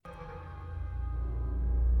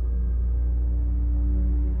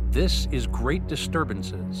This is Great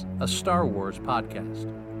Disturbances, a Star Wars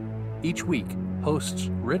podcast. Each week, hosts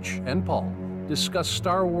Rich and Paul discuss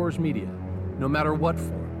Star Wars media, no matter what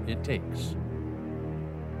form it takes.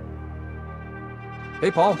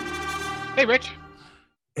 Hey, Paul. Hey, Rich.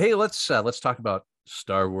 Hey, let's talk about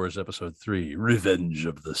Star Wars Episode 3, Revenge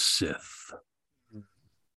of the Sith.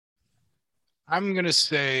 I'm going to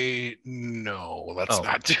say no. Let's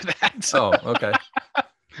not do that. Oh, okay.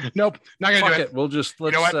 Nope, not going to do it. We'll just,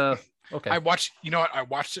 let's, you know what? Okay. I watched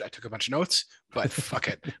it. I took a bunch of notes, but fuck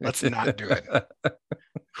it. Let's not do it.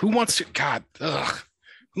 Who wants to? God, ugh.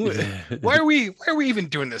 Why are we even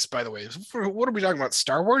doing this, by the way? What are we talking about?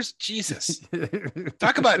 Star Wars? Jesus.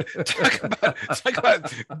 Talk about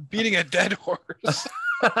beating a dead horse.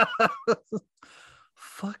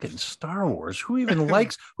 Fucking Star Wars. Who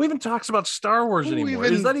even talks about Star Wars anymore?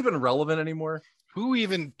 Is that even relevant anymore? Who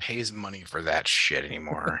even pays money for that shit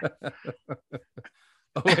anymore?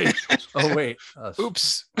 Oh wait.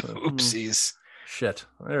 Oops. Oopsies. Shit.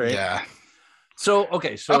 All right. Yeah. So I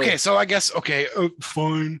guess fine.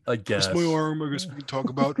 I guess twist my arm. I guess we can talk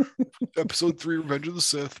about Episode 3, Revenge of the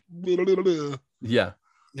Sith. Yeah.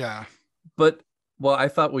 But what I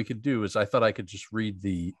thought we could do is I could just read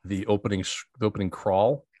the opening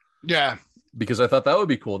crawl. Yeah. Because I thought that would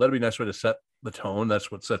be cool. That'd be a nice way to set the tone.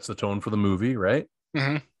 That's what sets the tone for the movie, right?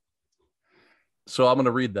 Mm-hmm. So I'm going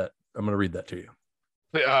to read that. I'm going to read that to you.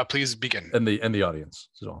 Please begin. And the audience.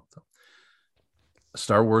 So,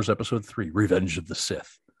 Star Wars Episode 3, Revenge of the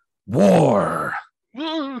Sith. War!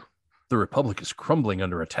 The Republic is crumbling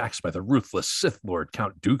under attacks by the ruthless Sith Lord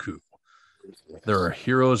Count Dooku. There are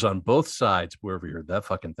heroes on both sides. Wherever you heard that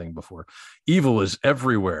fucking thing before. Evil is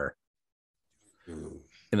everywhere.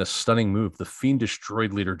 In a stunning move, the fiendish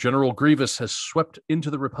droid leader, General Grievous, has swept into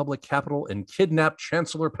the Republic capital and kidnapped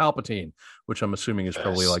Chancellor Palpatine, which I'm assuming is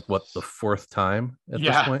probably the fourth time at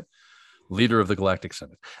this point. Leader of the Galactic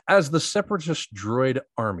Senate. As the separatist droid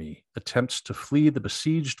army attempts to flee the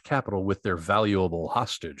besieged capital with their valuable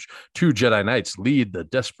hostage, 2 Jedi Knights lead the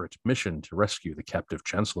desperate mission to rescue the captive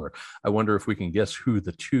Chancellor. I wonder if we can guess who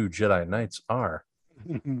the 2 Jedi Knights are.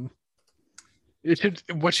 It should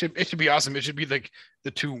be awesome. It should be like the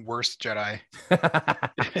 2 worst Jedi.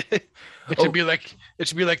 It should be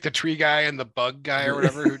like the tree guy and the bug guy or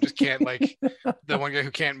whatever who just can't the one guy who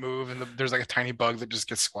can't move and there's like a tiny bug that just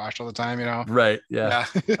gets squashed all the time, you know? Right. Yeah. I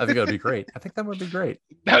think that'd be great. I think that would be great.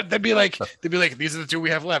 They'd be like, these are the 2 we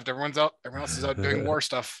have left. Everyone else is out doing war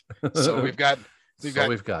stuff. So we've got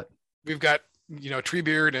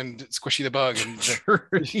Treebeard and Squishy the Bug and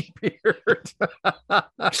Treebeard.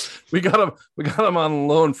 we got him on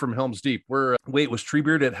loan from Helm's Deep. Was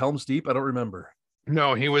Treebeard at Helm's Deep? I don't remember.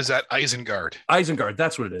 No, he was at Isengard. Isengard,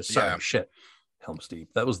 that's what it is. Sorry, shit. Helm's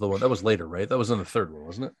Deep. That was the one. That was later, right? That was in the third one,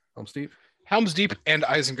 wasn't it? Helm's Deep. Helm's Deep and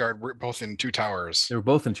Isengard were both in 2 towers. They were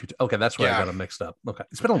both in 2. Okay, that's why I got them mixed up. Okay,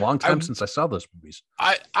 it's been a long time since I saw those movies.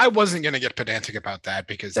 I wasn't going to get pedantic about that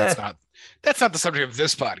because that's not the subject of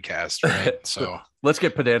this podcast, right? So let's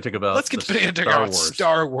get pedantic about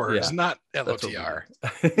Star Wars, not LOTR.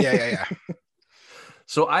 Yeah.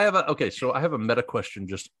 So I have a meta question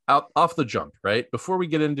just off the jump, right? Before we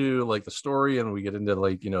get into the story and we get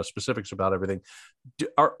into specifics about everything,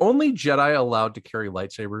 are only Jedi allowed to carry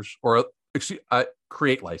lightsabers or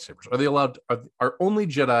create lightsabers? Are they allowed? Are only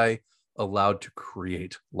Jedi allowed to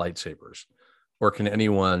create lightsabers, or can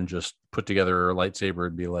anyone just put together a lightsaber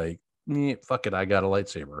and be like, "Fuck it, I got a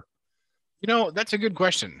lightsaber"? That's a good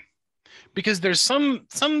question because there's some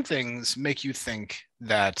things make you think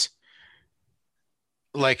that.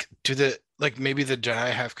 Maybe the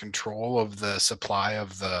Jedi have control of the supply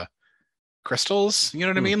of the crystals. You know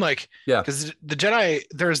what I mean? Because the Jedi,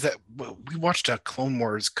 we watched a Clone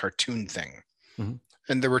Wars cartoon thing,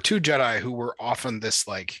 and there were 2 Jedi who were often this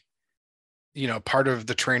part of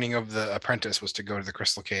the training of the apprentice was to go to the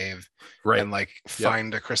crystal cave, right, and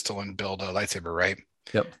find a crystal and build a lightsaber, right?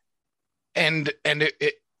 Yep. And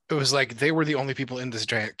it was like they were the only people in this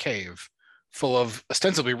giant cave full of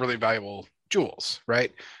ostensibly really valuable jewels,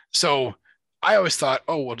 right? So I always thought,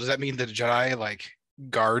 does that mean that Jedi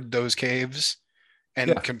guard those caves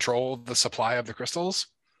and control the supply of the crystals?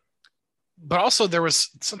 But also there was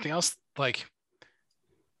something else in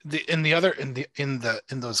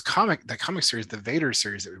those comic series, the Vader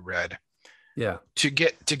series that we read. Yeah. To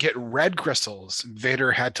get red crystals,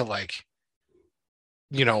 Vader had to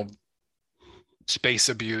space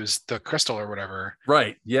abuse the crystal or whatever.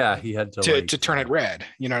 Right. Yeah. He had to turn it red.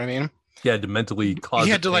 You know what I mean? He had to mentally cause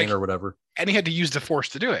pain or whatever. And he had to use the Force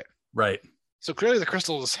to do it. Right. So clearly the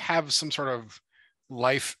crystals have some sort of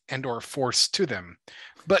life and or force to them.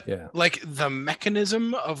 But the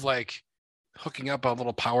mechanism of hooking up a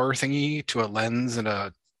little power thingy to a lens and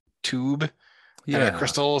a tube and a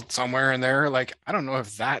crystal somewhere in there. Like, I don't know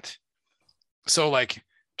if that. So, like,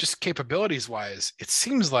 just capabilities wise, it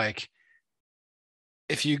seems like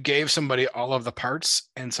if you gave somebody all of the parts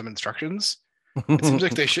and some instructions, it seems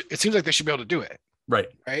like they should. It seems like they should be able to do it. Right.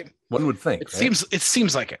 Right. One would think. It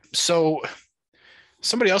seems like it. So,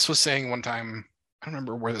 somebody else was saying one time, I don't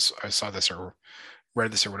remember where I saw this or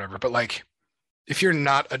read this or whatever, but like, if you're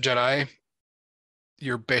not a Jedi,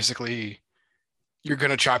 you're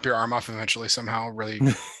gonna chop your arm off eventually somehow really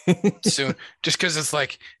soon, just because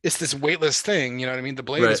it's this weightless thing, you know what I mean? The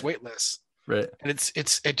blade is weightless, right? And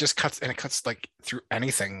it just cuts, and it cuts like through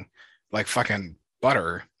anything, like fucking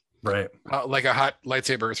butter, right? Like a hot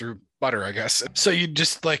lightsaber through butter, I guess. So you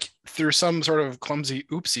just like through some sort of clumsy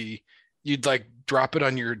oopsie, you'd like drop it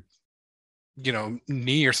on your,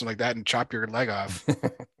 knee or something like that and chop your leg off.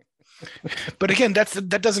 But again,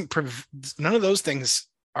 that doesn't none of those things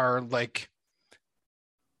are like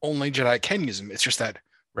only Jedi can use them. It's just that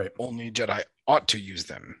only Jedi ought to use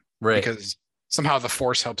them, right? Because somehow the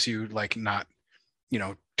Force helps you like not,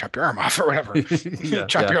 chop your arm off or whatever.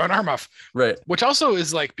 Chop your own arm off, right? Which also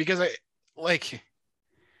is like because I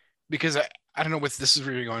don't know what this is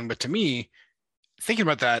really going, but to me, thinking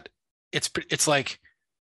about that, it's like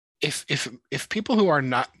if people who are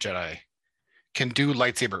not Jedi can do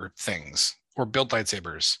lightsaber things or build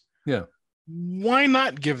lightsabers, why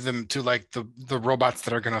not give them to like the robots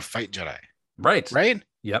that are going to fight Jedi? Right.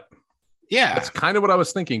 Yep. Yeah, that's kind of what I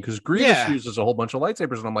was thinking, because Grievous uses a whole bunch of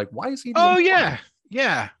lightsabers, and I'm like, why is he the only one?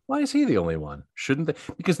 Yeah, why is he the only one? Shouldn't they?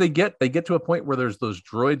 Because they get to a point where there's those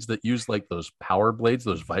droids that use like those power blades,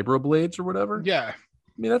 those vibro blades or whatever. Yeah,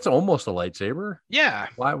 I mean, that's almost a lightsaber. Yeah.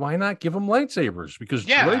 Why not give them lightsabers? Because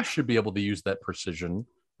droids should be able to use that precision,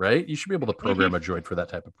 right? You should be able to program a droid for that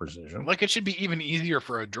type of precision. Like, it should be even easier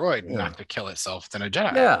for a droid not to kill itself than a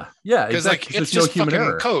Jedi. Yeah, because like it's just no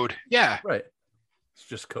fucking code. Yeah, right. It's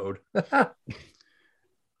just code.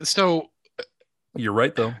 So you're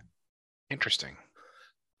right, though. Interesting.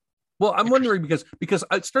 Well, I'm wondering because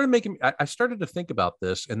I started to think about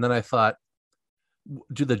this, and then I thought,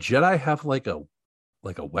 do the Jedi have like a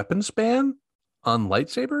weapon span on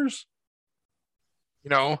lightsabers?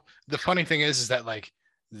 The funny thing is that like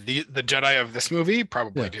the Jedi of this movie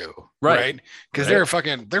probably do, right? Because they're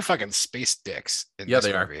fucking space dicks in this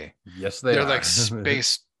movie. Are. Yes, they're like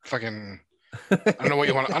space fucking. I don't know what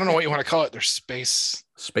you want to call it. They're space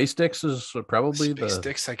dicks is probably space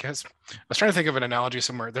dicks, I guess. I was trying to think of an analogy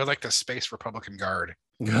somewhere. They're like the space Republican Guard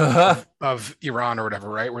of Iran or whatever,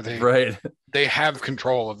 right? Where they have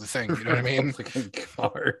control of the thing. You know what I mean? Republican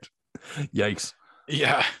Guard. Yikes.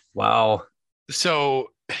 Yeah. Wow. So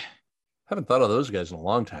haven't thought of those guys in a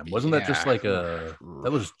long time. Wasn't that just like that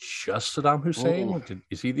was just Saddam Hussein?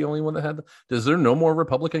 Is he the only one that had? Is there no more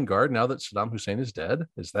Republican Guard now that Saddam Hussein is dead?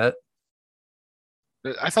 Is that?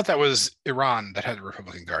 I thought that was Iran that had a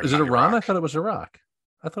Republican Guard. Is it Iran? Iraq.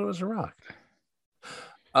 I thought it was Iraq.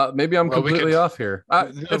 Maybe I'm completely off here.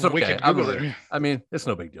 It's okay. I mean, it's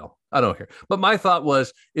no big deal. I don't care. But my thought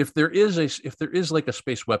was, if there is like a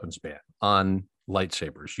space weapon span on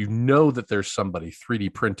lightsabers, that there's somebody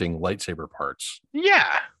 3D printing lightsaber parts.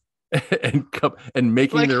 Yeah. and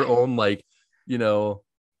making their own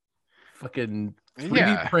fucking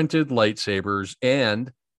 3D printed lightsabers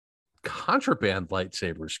and contraband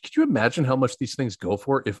lightsabers. Could you imagine how much these things go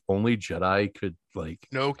for if only Jedi could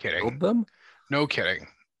no kidding build them? No kidding.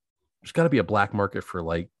 There's got to be a black market for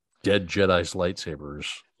like dead Jedi's lightsabers.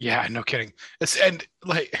 Yeah, no kidding. And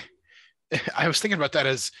like I was thinking about that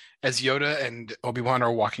as Yoda and Obi-Wan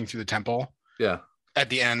are walking through the temple. Yeah. At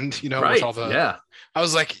the end, with all the I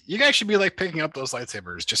was like, you guys should be like picking up those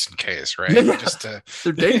lightsabers just in case, right? Yeah. Just to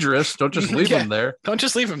they're dangerous. Don't just leave them there. Don't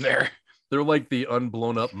just leave them there. They're like the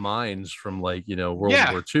unblown up mines from World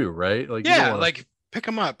War II, right? Like like pick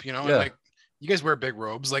them up, and like you guys wear big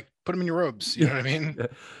robes, like put them in your robes. You know what I mean?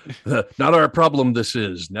 Not our problem. This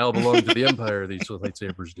is now belong to the Empire. These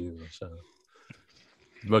lightsabers do. So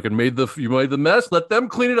you fucking made the mess. Let them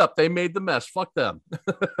clean it up. They made the mess. Fuck them.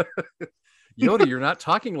 Yoda, you're not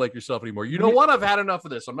talking like yourself anymore. You know what? I've had enough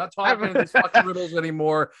of this. I'm not talking to these fucking riddles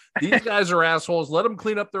anymore. These guys are assholes. Let them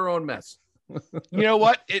clean up their own mess. You know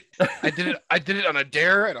what? I did it on a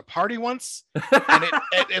dare at a party once, and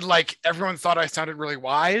it like everyone thought I sounded really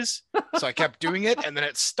wise, so I kept doing it, and then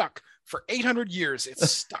it stuck for 800 years.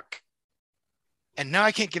 It's stuck, and now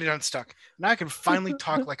I can't get it unstuck. Now I can finally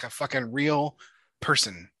talk like a fucking real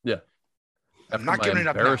person. Yeah, I'm not giving it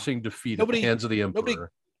up. Embarrassing defeat at the hands of the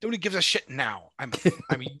Emperor. Nobody gives a shit now. I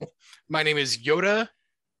mean, my name is Yoda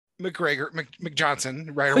McGregor McJohnson,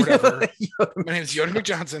 right, or whatever. My name is Yoda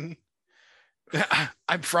McJohnson.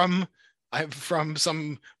 I'm from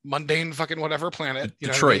some mundane fucking whatever planet. You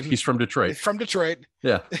Detroit. Know what I mean? He's from Detroit. He's from Detroit.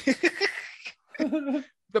 Yeah.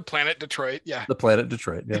 The planet Detroit. Yeah. The planet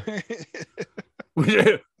Detroit. Yeah.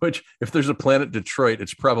 Which, if there's a planet Detroit,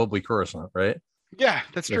 it's probably Coruscant, right? Yeah,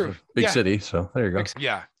 that's true. Big city. So there you go.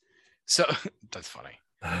 Yeah. So that's funny.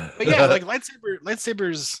 But yeah, like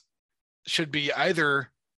lightsabers should be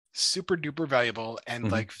either super duper valuable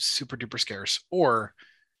and like super duper scarce, or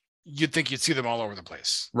you'd think you'd see them all over the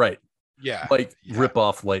place. Right. Yeah. Like rip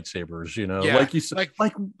off lightsabers, you know, yeah. like you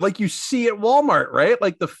like you see at Walmart, right?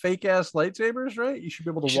 Like the fake ass lightsabers, right? You should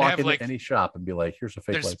be able to walk into any shop and be like, here's a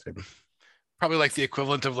fake lightsaber. Probably like the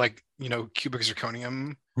equivalent of like, you know, cubic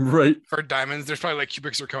zirconium. Right. For diamonds, there's probably like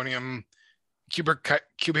cubic zirconium, cubic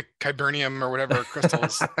kybernium or whatever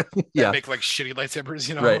crystals that make like shitty lightsabers,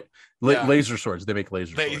 you know. Right. Laser swords. They make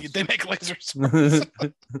laser swords. They make laser swords.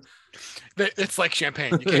 It's like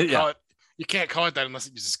champagne. You can't call it. You can't call it that unless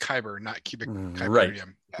it uses kyber, not cubic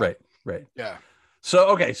kybernium. Right. Yeah.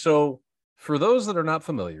 So for those that are not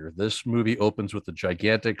familiar, this movie opens with a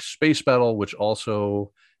gigantic space battle, which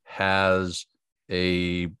also has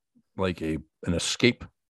an escape,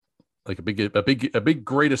 like a big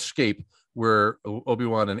great escape where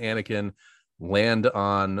Obi-Wan and Anakin land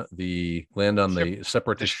on the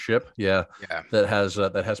separatist ship that has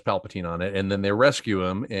Palpatine on it, and then they rescue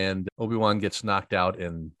him, and Obi-Wan gets knocked out,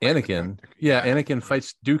 and Anakin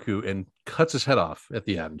fights Dooku and cuts his head off at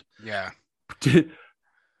the end.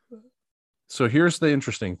 So here's the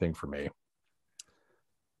interesting thing for me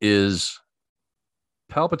is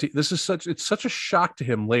Palpatine. It's such a shock to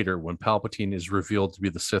him later when Palpatine is revealed to be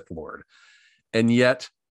the Sith Lord, and yet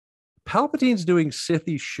Palpatine's doing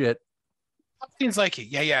Sithy shit. Palpatine's like, do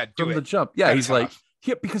from it. The jump. Yeah, he's like,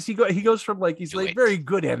 because he goes from like, he's like, very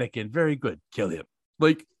good, Anakin, very good, kill him,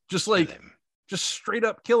 like just straight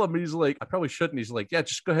up kill him. And he's like, I probably shouldn't. He's like, yeah,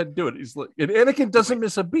 just go ahead and do it. He's like, and Anakin doesn't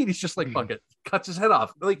miss a beat. He's just like, fuck it, cuts his head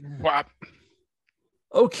off. Like, wow.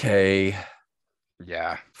 Okay.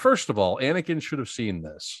 Yeah. First of all, Anakin should have seen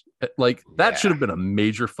this. Like, that should have been a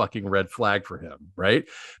major fucking red flag for him, right?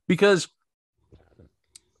 Because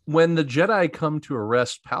when the Jedi come to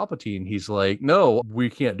arrest Palpatine, he's like, no, we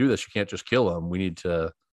can't do this. You can't just kill him. He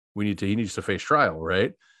needs to face trial,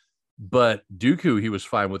 right? But Dooku, he was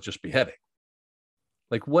fine with just beheading.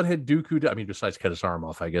 Like, what had Dooku done? I mean, besides cut his arm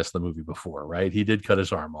off, I guess the movie before, right? He did cut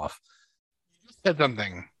his arm off. You just said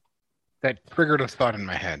something that triggered a thought in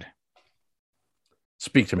my head.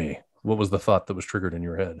 Speak to me. What was the thought that was triggered in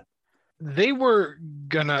your head? They were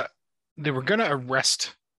gonna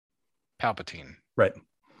arrest Palpatine. Right.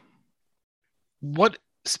 What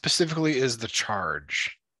specifically is the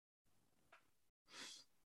charge?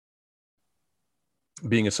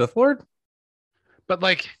 Being a Sith Lord? But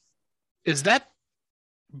like, is that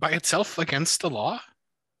by itself against the law?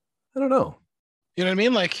 I don't know. You know what I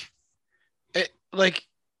mean? Like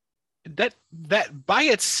that by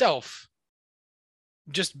itself,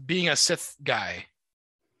 just being a Sith guy.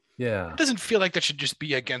 Yeah. It doesn't feel like that should just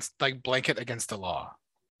be blanket against the law.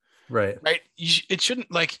 Right. Right. It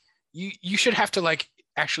shouldn't like you should have to like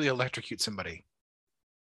actually electrocute somebody,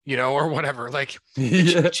 you know, or whatever. Like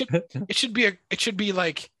it should be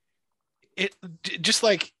like it just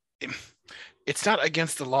like it's not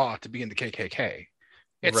against the law to be in the KKK.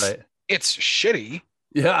 It's shitty.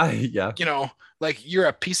 Yeah. You know, like you're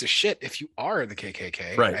a piece of shit if you are in the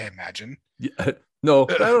KKK. Right. I imagine. Yeah. No,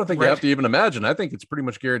 I don't think you have to even imagine. I think it's pretty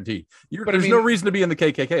much guaranteed. There's no reason to be in the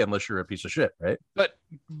KKK unless you're a piece of shit, right? But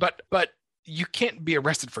you can't be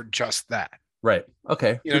arrested for just that. Right.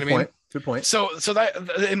 Okay. You know what I mean? Good point. So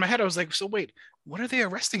that in my head, I was like, so wait, what are they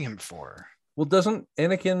arresting him for? Well, doesn't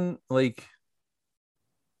Anakin like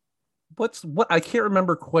what I can't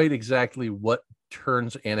remember quite exactly what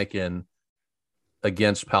turns Anakin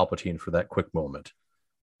against Palpatine for that quick moment.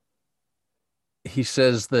 He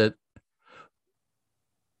says that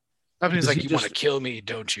Palpatine's like, you want to kill me,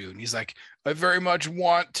 don't you? And he's like, I very much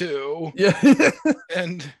want to. Yeah.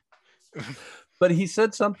 But he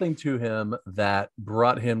said something to him that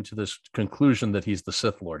brought him to this conclusion that he's the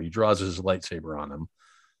Sith Lord. He draws his lightsaber on him.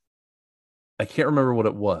 I can't remember what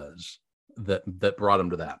it was that brought him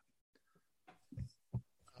to that.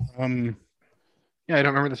 Yeah, I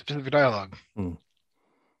don't remember the specific dialogue.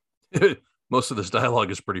 Most of this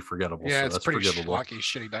dialogue is pretty forgettable. Yeah, so it's that's pretty forgivable. schlocky,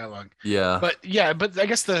 shitty dialogue. Yeah. But I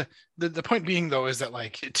guess the point being though is that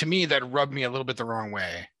like to me that rubbed me a little bit the wrong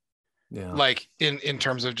way. Yeah. Like in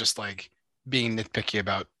terms of just like being nitpicky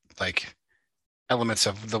about like elements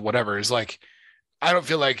of the whatever is like I don't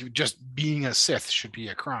feel like just being a Sith should be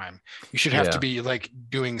a crime. You should have to be like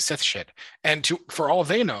doing Sith shit. And for all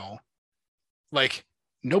they know, like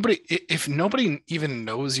if nobody even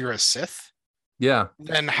knows you're a Sith, yeah,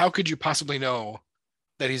 then how could you possibly know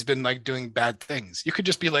that he's been like doing bad things? You could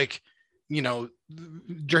just be like,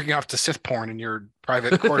 jerking off to Sith porn in your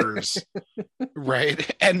private quarters, right?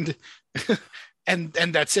 And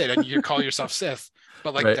that's it. And you call yourself Sith,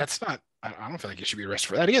 but like that's not. I don't feel like you should be arrested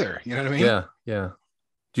for that either. You know what I mean? Yeah, yeah.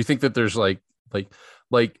 Do you think that there's like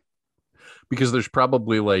because there's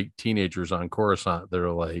probably like teenagers on Coruscant that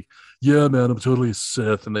are like, yeah, man, I'm totally a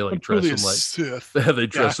Sith, and they like dress them like Sith. They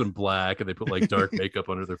dress in black and they put like dark makeup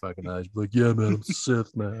under their fucking eyes. Like, yeah, man, I'm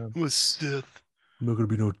Sith, man. I'm a Sith. I'm not gonna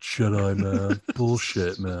be no Jedi, man.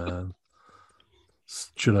 Bullshit, man.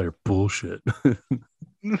 Jedi are bullshit.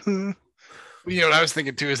 What I was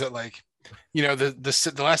thinking too is that like,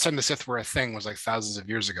 the last time the Sith were a thing was like thousands of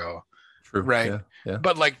years ago. True. Right. Yeah.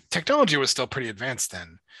 But like technology was still pretty advanced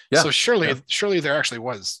then. Yeah. So surely there actually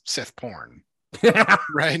was Sith porn.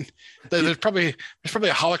 Right. There's probably a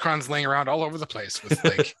holocrons laying around all over the place with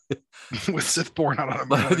like with Sith porn on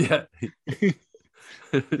them. Yeah.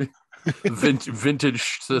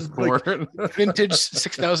 Vintage Sith porn. Vintage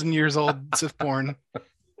 6,000 years old Sith porn.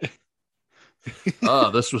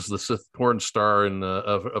 This was the Sith porn star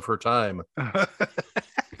of her time.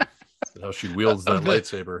 How she wields that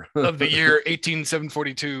lightsaber of the year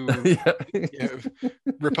 18742.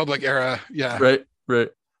 Republic era. Yeah. Right.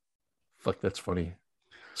 Fuck, that's funny.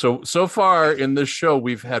 So far in this show,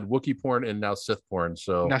 we've had Wookiee porn and now Sith porn.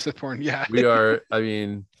 So now Sith porn. Yeah. We are. I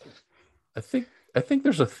mean, I think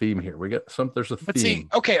there's a theme here. There's a theme. But see,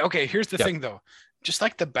 okay. Here's the thing though. Just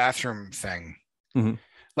like the bathroom thing. Mm-hmm.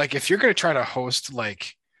 Like if you're going to try to host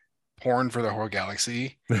like porn for the whole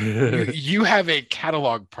galaxy, you have a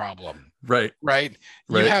catalog problem. Right.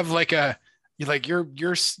 You have like your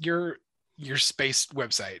space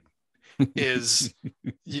website is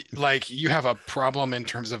like you have a problem in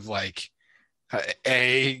terms of like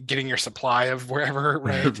getting your supply of wherever,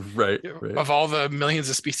 right? Of all the millions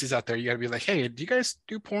of species out there, you got to be like, hey, do you guys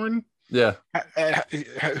do porn? Yeah.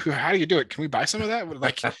 How do you do it? Can we buy some of that?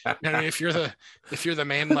 Like, if you're the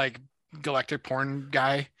main like galactic porn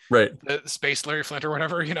guy, right? The Space Larry Flint or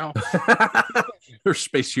whatever, or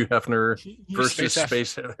Space Hugh Hefner versus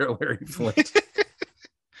Space Larry Flint.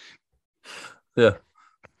 Yeah.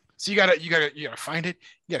 So you gotta find it.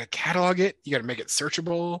 You gotta catalog it. You gotta make it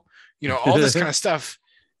searchable. All this kind of stuff.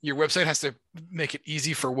 Your website has to make it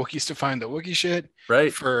easy for Wookiees to find the Wookiee shit,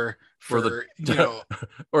 right? For the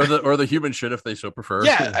or the human shit if they so prefer.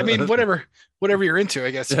 Yeah, I mean whatever you're into,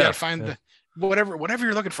 I guess you gotta find the whatever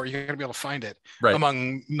you're looking for. You gotta be able to find it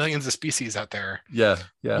among millions of species out there. Yeah.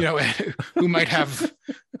 Who might have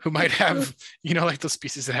like those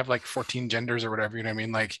species that have like 14 genders or whatever. You know what I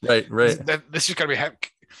mean? Like right. That's just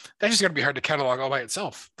gotta be hard to catalog all by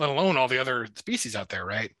itself, let alone all the other species out there,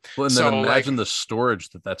 right? Well, and then imagine the storage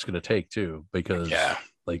that's going to take too, because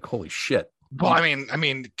like holy shit. Well, I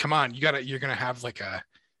mean, come on, you're gonna have like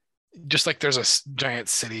just like there's a giant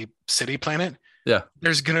city planet. Yeah,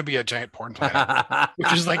 there's gonna be a giant porn planet,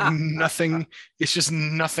 which is like nothing. It's just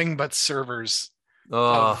nothing but servers.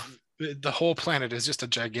 The whole planet is just a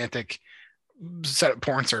gigantic set of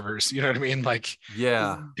porn servers. You know what I mean? Like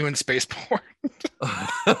doing space porn.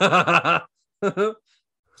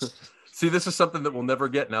 See, this is something that we'll never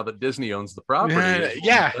get now that Disney owns the property.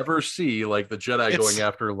 We'll never see like the Jedi going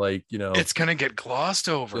after like it's gonna get glossed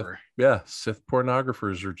over. Yeah, Sith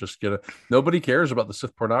pornographers are just nobody cares about the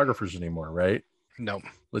Sith pornographers anymore, right? No.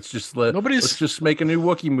 Let's just make a new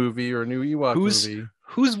Wookiee movie or a new Ewok movie.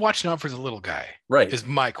 Who's watching out for the little guy? Right. Is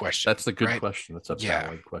my question. That's the good question. That's a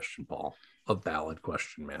valid question, Paul. A valid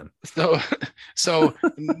question, man. So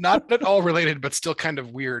not at all related, but still kind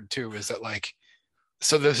of weird too, is that like,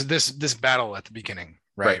 so there's this battle at the beginning,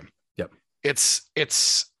 right? Yep.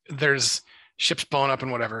 There's ships blowing up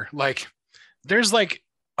and whatever. Like there's like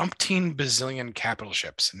umpteen bazillion capital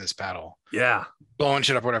ships in this battle. Yeah. Blowing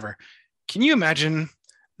shit up, whatever. Can you imagine?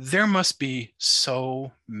 There must be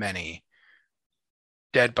so many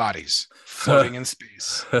dead bodies floating in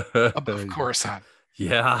space above Coruscant.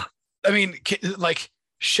 Yeah. I mean, like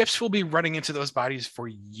ships will be running into those bodies for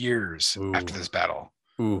years after this battle.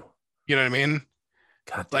 Ooh. You know what I mean?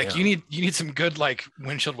 God like damn. you need some good like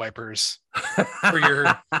windshield wipers for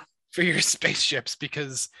your spaceships,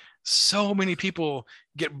 because so many people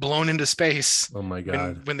get blown into space. Oh my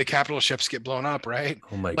God. When the capital ships get blown up, right?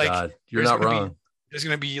 Oh my God. You're not wrong. There's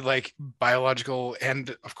going to be like biological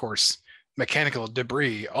and of course mechanical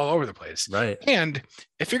debris all over the place. Right. And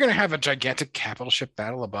if you're going to have a gigantic capital ship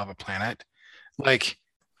battle above a planet, like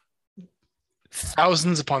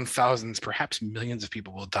thousands upon thousands, perhaps millions of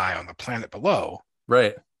people will die on the planet below.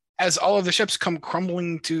 Right. As all of the ships come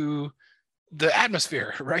crumbling to the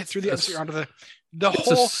atmosphere, right through the atmosphere onto it's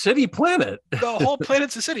whole city planet. The whole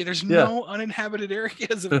planet's a city. There's no uninhabited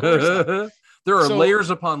areas, of course. There are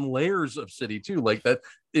layers upon layers of city too, like that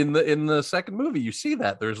in the second movie. You see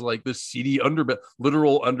that there's like this seedy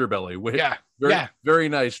literal underbelly. Very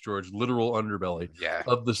nice, George. Literal underbelly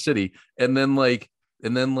of the city, and then like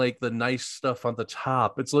the nice stuff on the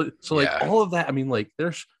top. It's like all of that. I mean, like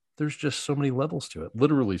there's just so many levels to it.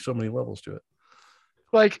 Literally, so many levels to it.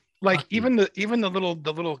 Like even the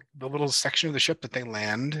little section of the ship that they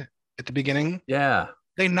land at the beginning. Yeah,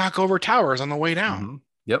 they knock over towers on the way down. Mm-hmm.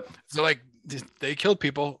 Yep. So like they killed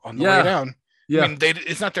people on the way down. Yeah. I mean,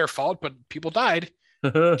 it's not their fault, but people died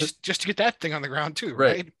just to get that thing on the ground too,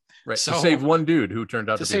 right? Right. So, to save one dude who turned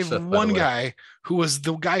out to be save Sith, one guy who was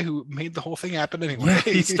the guy who made the whole thing happen anyway. Yeah,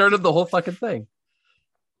 he started the whole fucking thing.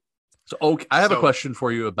 So, I have a question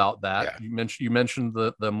for you about that. Yeah. You mentioned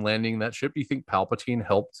them landing that ship. Do you think Palpatine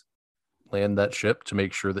helped land that ship to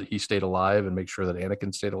make sure that he stayed alive and make sure that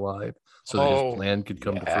Anakin stayed alive so that his plan could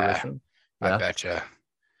come to fruition? Yeah? I betcha.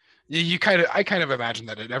 I kind of imagine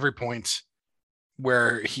that at every point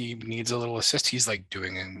where he needs a little assist, he's like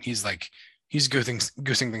he's goosing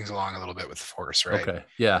things along a little bit with the Force, right? Okay.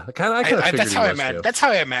 Yeah. That's how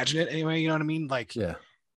I imagine it anyway. You know what I mean? Like,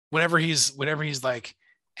 whenever he's like,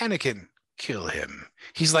 Anakin, kill him.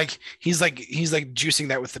 He's like juicing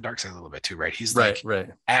that with the dark side a little bit too, right? He's like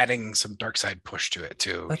adding some dark side push to it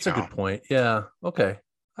too. That's a good point. Yeah. Okay.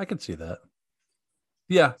 I can see that.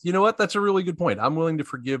 Yeah, you know what? That's a really good point. I'm willing to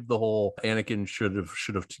forgive the whole Anakin should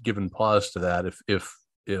have given pause to that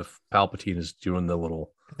if Palpatine is doing the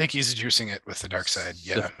little. I think he's juicing it with the dark side.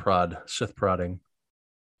 Yeah, Sith prodding.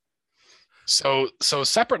 So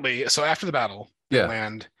separately, after the battle, they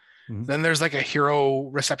land. Mm-hmm. Then there's like a hero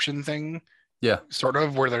reception thing. Yeah, sort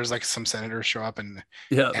of, where there's like some senators show up and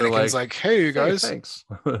Anakin's like, "Hey, you guys, thanks.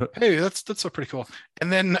 Hey, that's so pretty cool."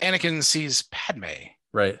 And then Anakin sees Padme.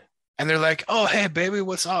 Right. And they're like, "Oh, hey, baby,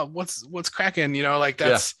 what's up? What's cracking?" You know, like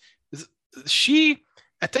that's she.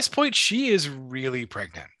 At this point, she is really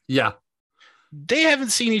pregnant. Yeah, they haven't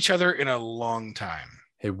seen each other in a long time.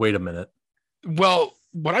 Hey, wait a minute. Well,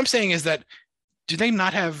 what I'm saying is that do they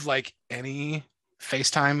not have like any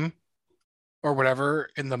FaceTime or whatever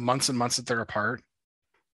in the months and months that they're apart?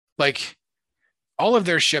 Like, all of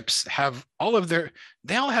their ships have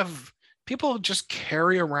they all have people just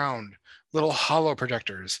carry around little hollow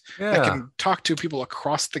projectors that can talk to people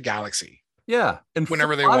across the galaxy. Yeah, and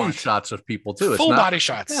whenever they body want shots of people too. Full body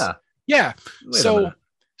shots. Yeah. So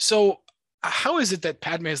how is it that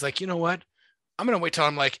Padme is like, you know what? I'm gonna wait till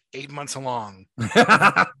I'm like 8 months along,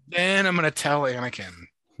 then I'm gonna tell Anakin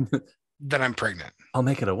that I'm pregnant. I'll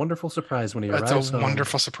make it a wonderful surprise when he arrives. That's a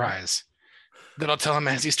wonderful surprise. That I'll tell him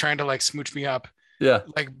as he's trying to like smooch me up. Yeah,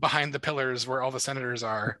 like behind the pillars where all the senators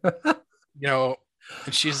are. You know,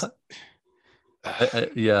 and she's.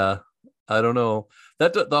 I don't know.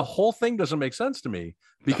 That the whole thing doesn't make sense to me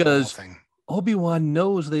because Obi-Wan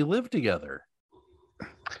knows they live together.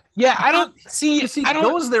 Yeah, I don't see. He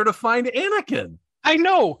goes there to find Anakin. I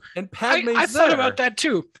know, and Padme's I thought about that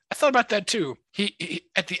too. He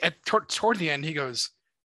toward the end, he goes,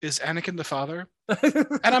 "Is Anakin the father?"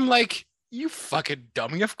 And I'm like, "You fucking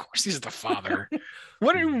dummy! Of course he's the father.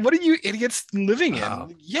 What are you idiots living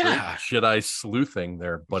in?" Yeah, Jedi sleuthing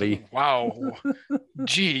there, buddy. Wow.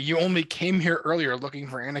 Gee, you only came here earlier looking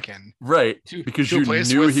for Anakin, right? Because you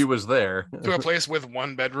knew he was there. To a place with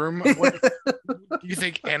one bedroom. What, you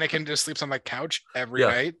think Anakin just sleeps on the couch every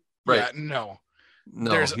night? Right? Yeah, no.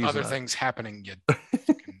 There's other things happening. You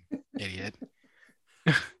fucking idiot.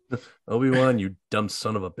 Obi-Wan, you dumb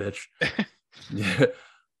son of a bitch. Yeah.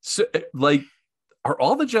 So, like, are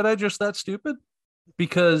all the Jedi just that stupid?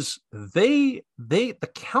 Because the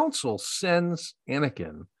council sends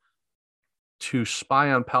Anakin to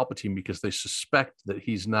spy on Palpatine because they suspect that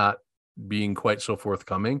he's not being quite so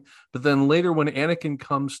forthcoming. But then later, when Anakin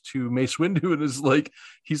comes to Mace Windu and is like,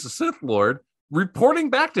 he's a Sith Lord,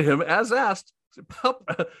 reporting back to him as asked,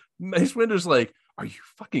 Mace Windu's like, are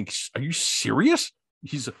you serious?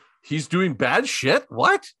 He's doing bad shit?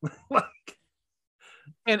 What?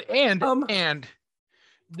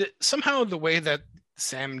 Somehow the way that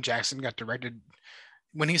Sam Jackson got directed,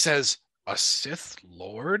 when he says a Sith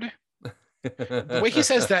Lord, the way he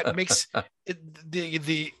says that makes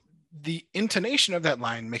the intonation of that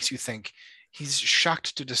line makes you think he's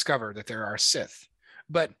shocked to discover that there are Sith.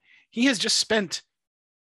 But he has just spent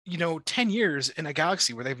 10 years in a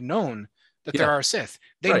galaxy where they've known that there are Sith.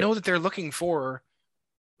 They know that they're looking for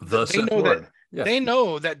the Sith Lord. They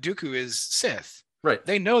know that Dooku is Sith. Right.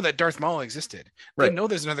 They know that Darth Maul existed. They know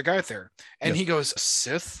there's another guy out there. And he goes,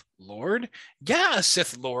 Sith Lord? Yeah, a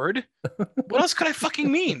Sith Lord. What else could I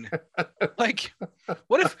fucking mean? Like,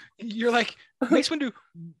 what if you're like, Mace Windu,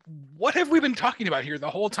 what have we been talking about here the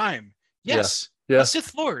whole time? Yes, a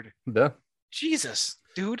Sith Lord. Yeah. Jesus,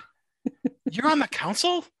 dude. You're on the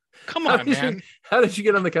council? Come on, man. How did you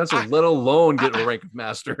get on the council, let alone get a rank of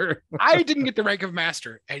master? I didn't get the rank of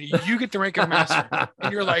master, and you get the rank of master.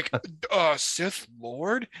 And you're like, Sith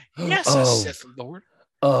Lord? Yes, a Sith Lord.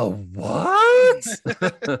 What?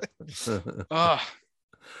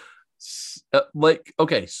 Like,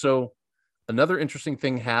 okay, so another interesting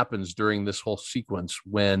thing happens during this whole sequence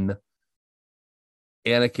when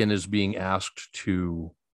Anakin is being asked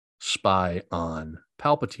to spy on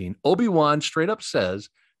Palpatine. Obi-Wan straight up says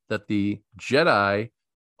that the Jedi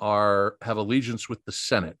have allegiance with the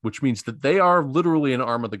Senate, which means that they are literally an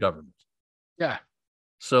arm of the government. Yeah.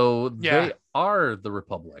 So they are the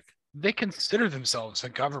Republic. They consider themselves a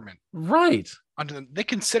government. Right.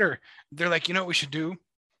 They're like, you know what we should do?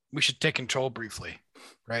 We should take control briefly.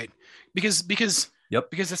 Right. Because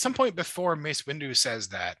at some point before Mace Windu says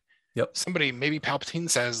that, somebody, maybe Palpatine,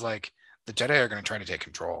 says like the Jedi are going to try to take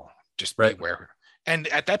control. Just beware. And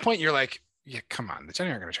at that point you're like, yeah, come on, the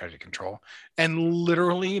Jedi are going to try to take control. And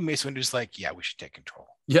literally Mace Windu's like, yeah, we should take control.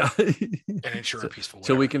 Yeah. And ensure a peaceful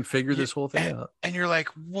so we can figure this whole thing out. And you're like,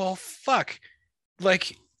 well, fuck.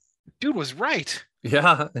 Like, dude was right.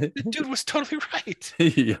 Yeah. The dude was totally right.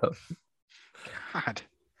 Yeah. God.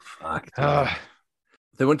 Fuck.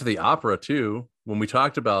 They went to the opera too. When we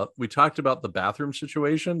talked about the bathroom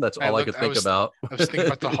situation, that's all I could think about. I was thinking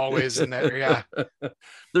about the hallways in there. Yeah.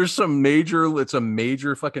 There's it's a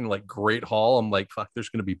major fucking like great hall. I'm like, fuck, there's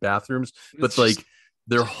gonna be bathrooms, but like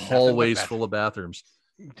they're hallways full of bathrooms.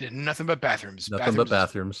 Nothing but bathrooms.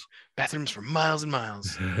 Bathrooms for miles and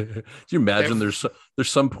miles. Do you imagine there's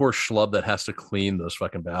some poor schlub that has to clean those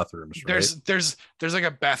fucking bathrooms, right? There's like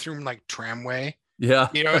a bathroom like tramway. Yeah.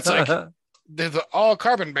 You know, it's like the all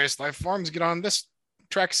carbon-based life forms get on this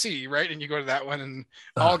track C, right? And you go to that one, and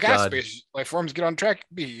all gas-based life forms get on track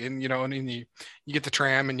B. And you know, and you get the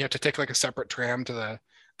tram, and you have to take like a separate tram to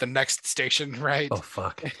the next station, right? Oh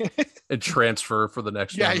fuck. And transfer for the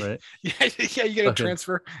next one, right? Yeah, you get a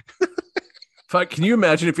transfer. Fuck, can you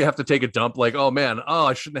imagine if you have to take a dump, like, oh man,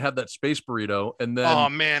 I shouldn't have that space burrito, and then oh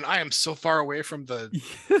man, I am so far away from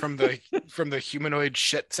the humanoid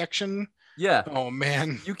shit section. Yeah. Oh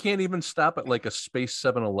man, you can't even stop at like a space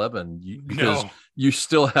 7-Eleven because you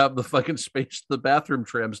still have the fucking the bathroom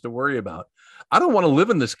trams to worry about. I don't want to live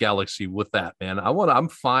in this galaxy with that, man. I'm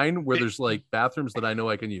fine where there's like bathrooms that I know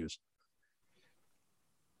I can use.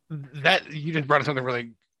 That you just brought up something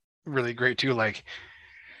really, really great too, like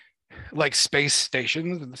space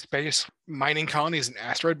stations and space mining colonies and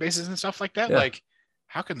asteroid bases and stuff like that. Yeah. Like,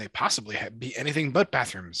 how can they possibly be anything but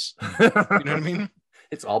bathrooms? You know what I mean?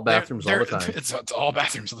 It's all bathrooms all the time. It's all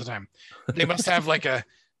bathrooms all the time. They must have like a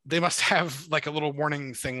little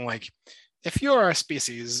warning thing, like, if you're a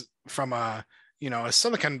species from a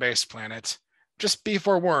silicon-based planet, just be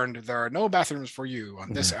forewarned, there are no bathrooms for you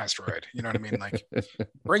on this asteroid. You know what I mean? Like,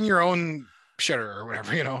 bring your own shitter or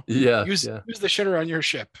whatever, you know. Yeah. Use the shitter on your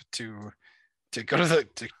ship to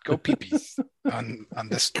go pee-pee on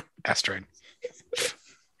this asteroid.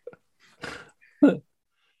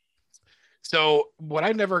 So what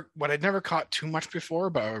I'd never caught too much before,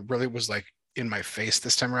 but really was like in my face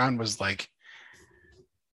this time around, was like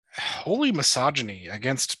holy misogyny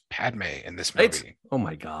against Padme in this movie. Right? Oh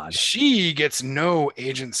my God. She gets no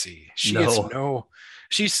agency. She's, you know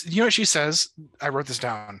what she says? I wrote this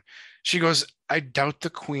down. She goes, I doubt the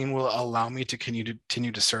Queen will allow me to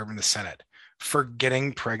continue to serve in the Senate for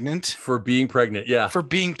getting pregnant. For being pregnant. Yeah. For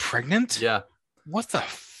being pregnant. Yeah. What the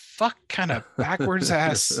fuck kind of backwards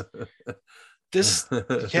ass this,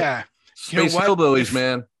 yeah. Space hillbillies,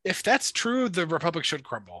 man. If that's true, the Republic should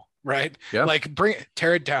crumble, right? Yeah. Like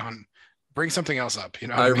tear it down, bring something else up. You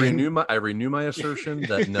know, I renew my assertion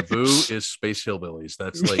that Naboo is space hillbillies.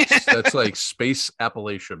 That's like space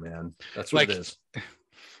Appalachia, man. That's what it is.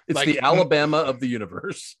 It's like the Alabama of the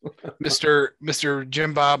universe. Mr.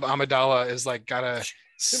 Jim Bob Amidala is like got a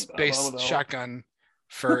space shotgun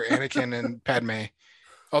for Anakin and Padme.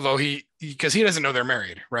 Although because he doesn't know they're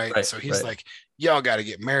married, right? So he's like, y'all got to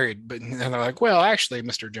get married. But and they're like, well, actually,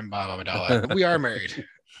 Mr. Jim Bob Amidala, we are married.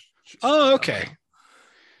 Oh, okay.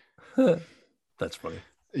 That's funny.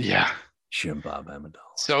 Yeah. Jim Bob Amidala.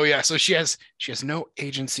 So yeah, so she has no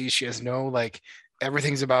agency. She has no like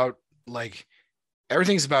everything's about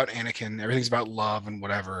Anakin, everything's about love and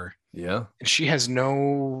whatever. Yeah. And she has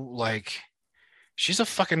no like she's a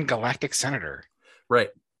fucking galactic senator.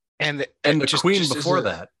 Right. And the queen before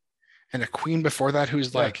that. And a queen before that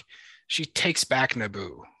who's like, she takes back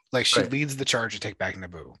Naboo. Like she leads the charge to take back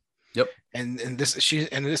Naboo. Yep. And in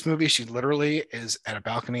this movie, she literally is at a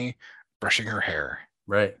balcony brushing her hair.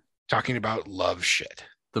 Right. Talking about love shit.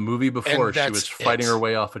 The movie before, she was fighting her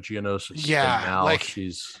way off of Geonosis. Yeah. And now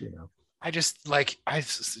she's, I just like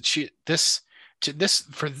this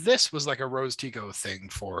was like a Rose Tico thing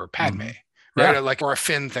for Padme. Right? Yeah. Like, or a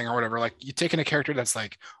Finn thing or whatever. Like, you taking a character that's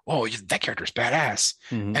like, oh, that character's badass,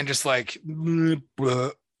 and just like,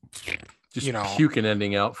 just puking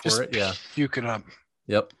ending out for it. Yeah, puking up.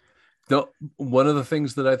 Yep. No, one of the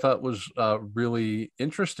things that I thought was really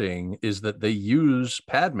interesting is that they use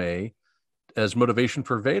Padme as motivation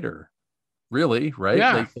for Vader. Really, right?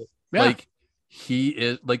 Yeah. Like he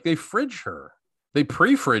is like they fridge her, they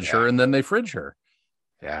pre-fridge her, and then they fridge her.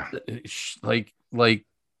 Yeah. Like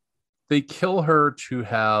they kill her to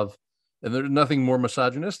have, and there's nothing more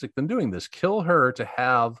misogynistic than doing this. Kill her to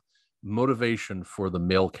have motivation for the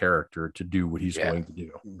male character to do what he's going to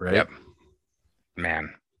do. Right. Yep.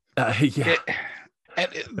 Man. Yeah.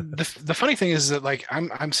 The funny thing is that like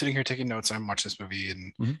I'm sitting here taking notes. I'm watching this movie,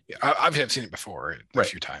 and I've seen it before a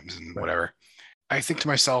few times and whatever. I think to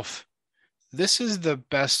myself, this is the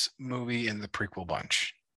best movie in the prequel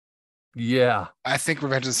bunch. Yeah, I think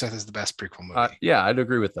Revenge of the Sith is the best prequel movie. Yeah, I'd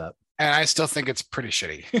agree with that. And I still think it's pretty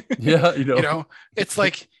shitty. Yeah, it's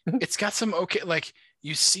like it's got some like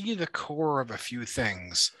you see the core of a few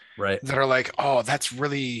things that are like, oh,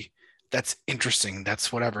 that's interesting.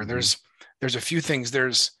 That's whatever. There's a few things.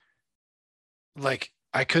 There's like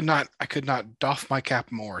I could not doff my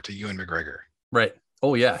cap more to Ewan McGregor. Right.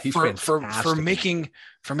 Oh yeah, he's for making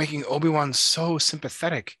Obi-Wan so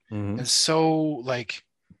sympathetic and so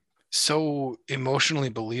emotionally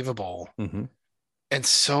believable, and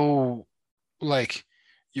so like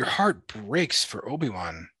your heart breaks for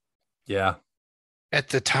Obi-Wan. Yeah. At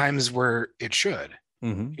the times where it should.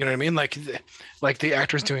 You know what I mean? Like the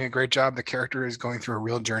actor's doing a great job. The character is going through a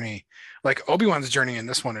real journey. Like Obi-Wan's journey in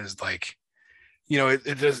this one is like,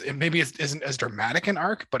 it maybe isn't as dramatic an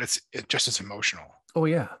arc, but it's just as emotional. Oh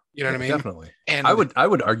yeah. You know what I mean? Definitely. And I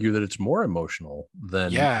would argue that it's more emotional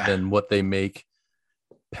than what they make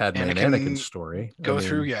Padme and Anakin's story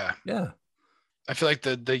through. Yeah. Yeah. I feel like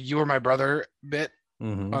the "You Are My Brother" bit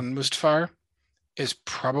on Mustafar is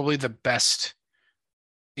probably the best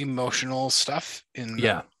emotional stuff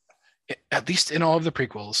at least in all of the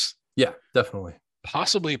prequels. Yeah, definitely.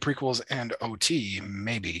 Possibly prequels and OT,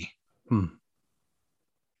 maybe. I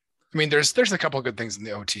mean, there's a couple of good things in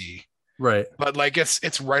the OT, right? But like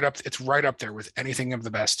it's right up there with anything of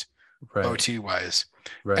the best, OT wise,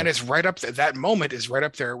 right? And it's right up there. That moment is right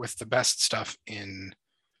up there with the best stuff in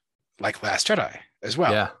like Last Jedi as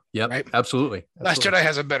well. Yeah. Yep. Right? Absolutely. Last Jedi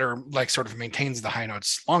has a better, like, sort of maintains the high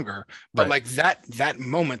notes longer, but like that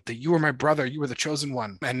moment, that you were my brother, you were the chosen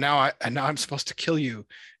one, and now I'm supposed to kill you,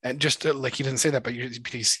 and just like he didn't say that, but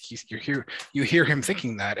you hear him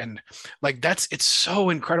thinking that, and like it's so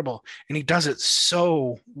incredible, and he does it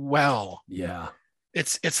so well. Yeah.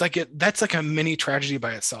 It's like that's like a mini tragedy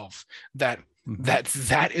by itself. That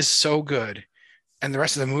is so good, and the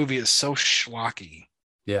rest of the movie is so schlocky.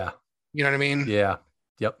 Yeah. You know what I mean? Yeah.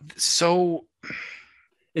 Yep. So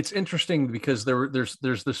it's interesting because there's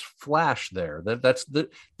this flash there that's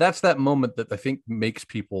that moment that I think makes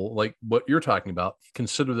people, like what you're talking about,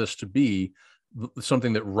 consider this to be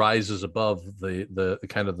something that rises above the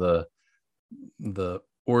kind of the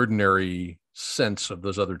ordinary sense of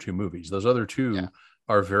those other two movies. Those other two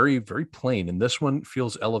are very, very plain, and this one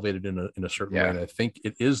feels elevated in a certain way. And I think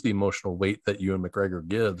it is the emotional weight that Ewan McGregor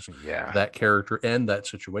gives that character and that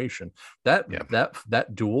situation. That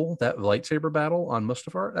duel, that lightsaber battle on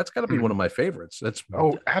Mustafar, that's got to be one of my favorites. That's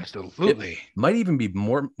absolutely. It might even be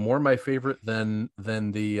more my favorite than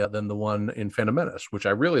the one in Phantom Menace, which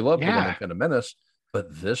I really love. The one in Phantom Menace, but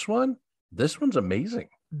this one's amazing.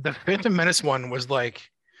 The Phantom Menace one was like,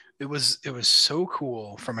 it was so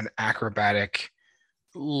cool from an acrobatic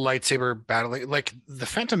lightsaber battling. Like the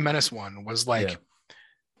Phantom Menace one was like,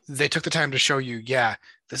 they took the time to show you,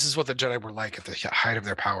 this is what the Jedi were like at the height of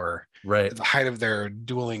their power, right? At the height of their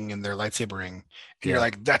dueling and their lightsabering. And you're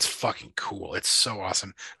like, that's fucking cool. It's so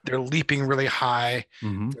awesome. They're leaping really high.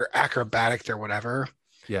 They're acrobatic. They're whatever.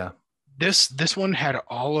 Yeah. This one had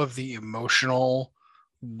all of the emotional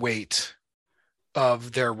weight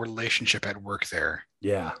of their relationship at work there.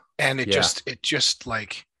 Yeah. And it just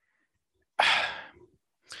like,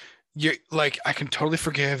 you like, I can totally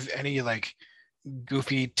forgive any like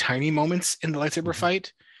goofy tiny moments in the lightsaber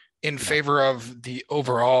fight in favor of the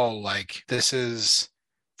overall, like, this is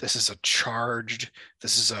a charged,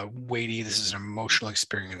 this is a weighty, this is an emotional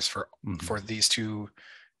experience for these two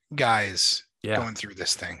guys going through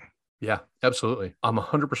this thing. Yeah, absolutely. I'm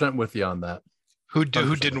 100% with you on that. Who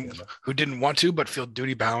didn't want to, but feel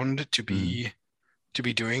duty bound to be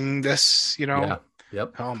doing this, you know? Yeah.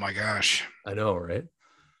 Yep. Oh my gosh. I know, right?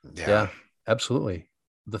 Yeah, absolutely.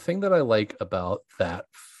 The thing that I like about that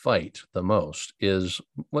fight the most is,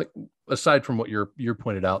 like, aside from what you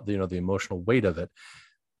pointed out, you know, the emotional weight of it,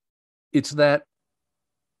 it's that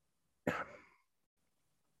I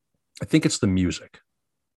think it's the music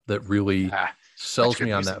that really sells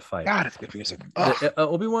me on that fight. God, it's good music.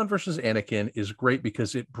 Obi-Wan versus Anakin is great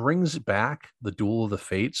because it brings back the Duel of the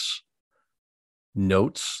Fates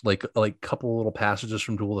notes, like couple little passages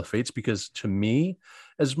from Duel of the Fates, because to me,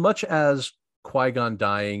 as much as Qui-Gon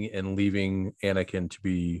dying and leaving Anakin to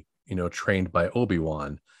be, you know, trained by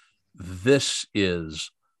Obi-Wan, this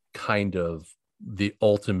is kind of the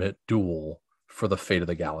ultimate duel for the fate of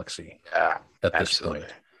the galaxy at this point.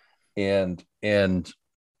 And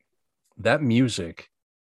that music,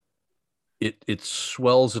 it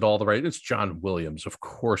swells at all the right. It's John Williams, of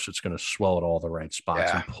course. It's going to swell at all the right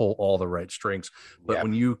spots and pull all the right strings. But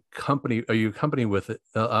when you accompany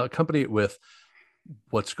it with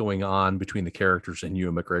what's going on between the characters and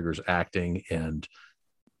Ewan McGregor's acting and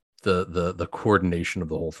the coordination of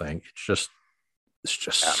the whole thing, it's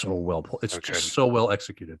just so well pulled. It's just so well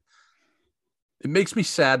executed. It makes me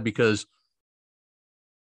sad because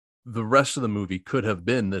the rest of the movie could have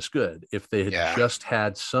been this good if they had just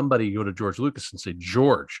had somebody go to George Lucas and say,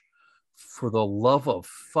 George, for the love of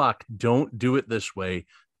fuck, don't do it this way.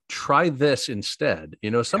 Try this instead.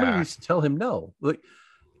 You know, somebody needs to tell him no. Like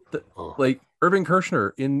Irving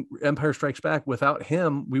Kershner in Empire Strikes Back, without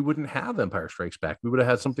him, we wouldn't have Empire Strikes Back. We would have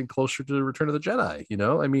had something closer to Return of the Jedi. You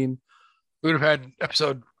know, I mean, we would have had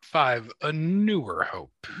episode 5, A Newer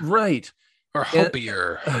Hope. Right. Or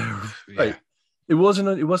Hopier. Right. It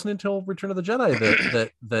wasn't until Return of the Jedi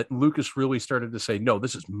that Lucas really started to say, no,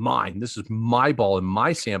 this is mine. This is my ball in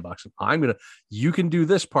my sandbox. And you can do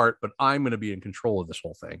this part, but I'm going to be in control of this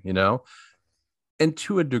whole thing, you know? And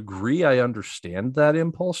to a degree, I understand that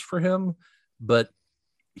impulse for him, but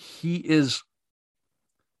he's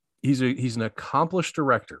an accomplished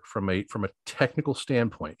director from a technical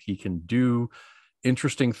standpoint. He can do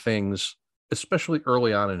interesting things, especially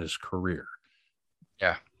early on in his career.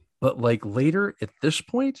 Yeah. But like later at this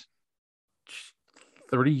point,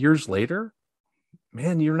 30 years later,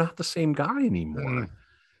 man, you're not the same guy anymore.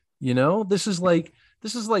 You know, this is like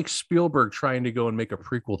Spielberg trying to go and make a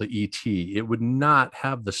prequel to E.T. It would not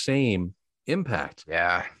have the same impact.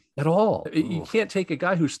 At all. You can't take a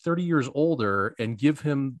guy who's 30 years older and give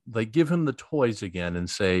him the toys again and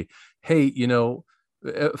say, hey, you know,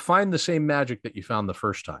 find the same magic that you found the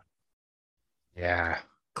first time. Yeah.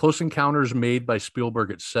 Close Encounters made by Spielberg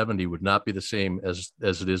at 70 would not be the same as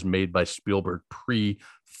it is made by Spielberg pre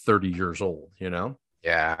 30 years old, you know?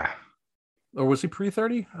 Yeah. Or was he pre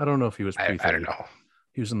 30? I don't know if he was pre 30. I don't know.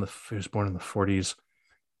 He was born in the 40s.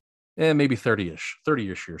 And maybe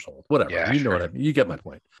 30-ish years old. Whatever. Yeah, you know what I mean. You get my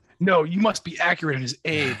point. No, you must be accurate in his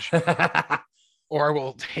age. Or I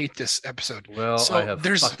will hate this episode. Well, so I have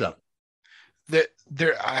fucked up.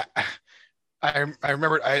 I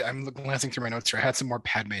remember I'm glancing through my notes here. I had some more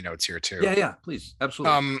Padme notes here too. Yeah, please.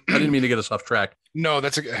 Absolutely. I didn't mean to get us off track. No,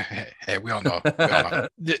 that's hey, we all know.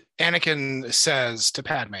 Anakin says to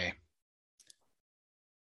Padme,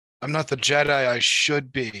 I'm not the Jedi I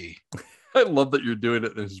should be. I love that you're doing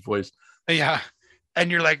it in his voice. Yeah.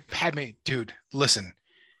 And you're like, Padme, dude, listen.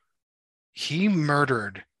 He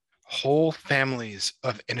murdered whole families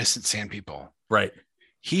of innocent sand people. Right.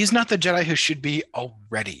 He's not the Jedi who should be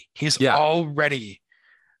already. He's already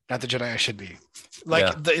not the Jedi I should be.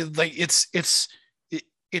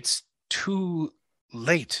 It's too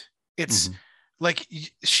late. It's like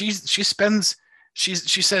she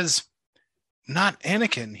says, not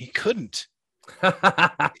Anakin. He couldn't.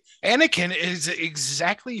 Anakin is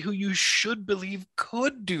exactly who you should believe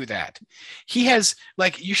could do that. He has,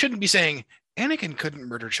 like, you shouldn't be saying Anakin couldn't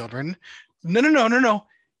murder children. No.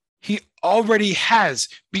 He already has.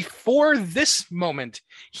 Before this moment,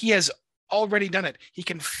 he has already done it. He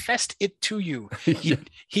confessed it to you.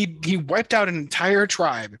 He wiped out an entire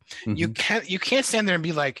tribe. You can't stand there and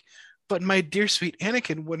be like, but my dear sweet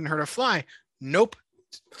Anakin wouldn't hurt a fly. Nope.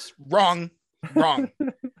 Wrong.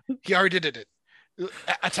 He already did it.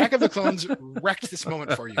 Attack of the Clones wrecked this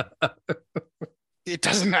moment for you. It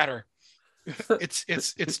doesn't matter.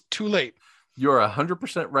 It's too late. You're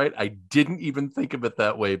 100% right. I didn't even think of it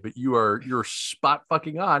that way, but you're spot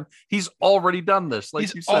fucking on. He's already done this,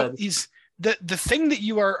 like you said. He's the thing that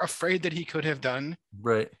you are afraid that he could have done.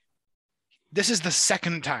 Right. This is the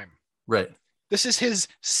second time. Right. This is his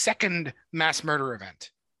second mass murder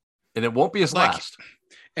event. And it won't be his last.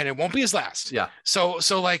 and it won't be his last. Yeah. So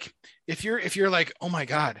like if you're like, oh my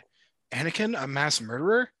God, Anakin, a mass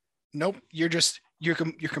murderer? Nope. You're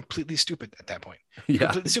completely stupid at that point. You're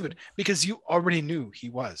completely stupid because you already knew he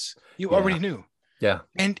was. You already knew. Yeah.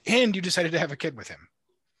 And you decided to have a kid with him.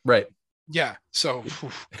 Right. Yeah. So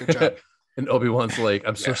good job. And Obi-Wan's like,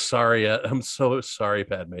 I'm so sorry. I'm so sorry,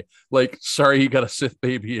 Padme. Like, sorry you got a Sith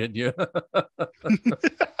baby in you.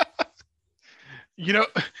 You know,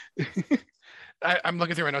 I'm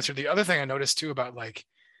looking through my notes here. The other thing I noticed too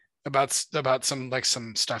about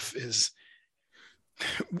some stuff is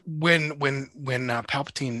when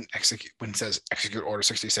Palpatine says execute Order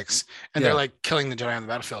 66, and they're like killing the Jedi on the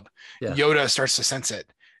battlefield, Yoda starts to sense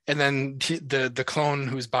it, and then the clone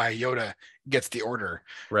who's by Yoda gets the order,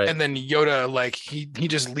 right? And then Yoda, like, he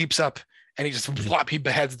just leaps up and he just he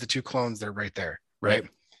beheads the two clones that are right there, right?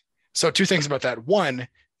 So two things about that. One,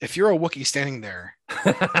 if you're a Wookiee standing there,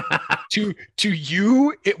 to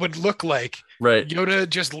you it would look like Yoda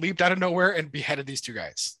just leaped out of nowhere and beheaded these two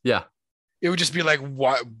guys. Yeah. It would just be like,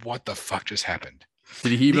 what the fuck just happened?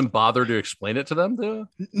 Did he even bother to explain it to them though?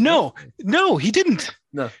 No, he didn't.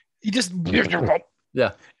 No. He just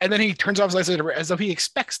yeah. And then he turns off his lightsaber as though he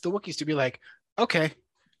expects the Wookiees to be like, okay,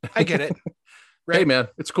 I get it. Right? Hey man,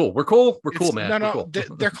 it's cool. We're cool. We're cool, man. No, cool.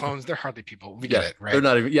 They're clones. They're hardly people. We get it, right? They're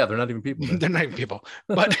not even people. They're not even people.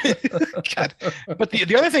 But God. But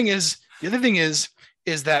the other thing is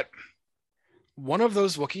that one of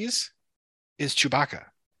those Wookiees is Chewbacca.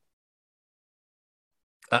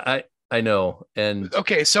 I know. And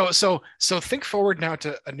okay, so think forward now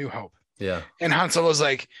to A New Hope. Yeah. And Han Solo's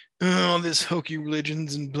like, oh, this hokey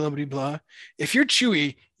religions and blah blah blah. If you're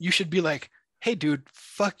Chewie, you should be like, hey dude,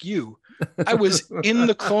 fuck you. I was in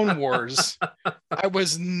the Clone Wars. I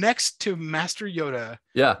was next to Master Yoda,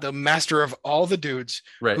 the master of all the dudes,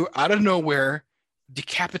 who out of nowhere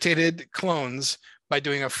decapitated clones by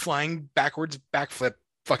doing a flying backwards backflip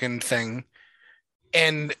fucking thing.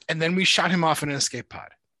 And then we shot him off in an escape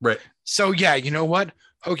pod. Right. So yeah, you know what?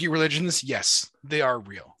 Hokey religions, yes, they are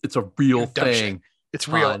real. It's a real thing. It's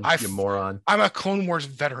real. You moron. I'm a Clone Wars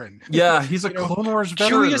veteran. Yeah, he's a Clone Wars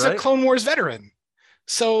veteran. Chewie is a Clone Wars veteran.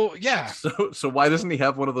 So yeah. So why doesn't he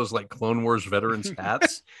have one of those like Clone Wars veterans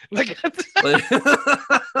hats?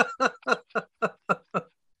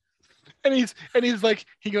 And he's like,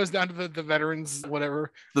 he goes down to the veterans,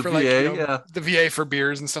 whatever, the for VA, like, the VA for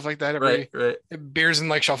beers and stuff like that. Right. Beers and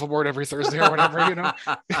like shuffleboard every Thursday or whatever,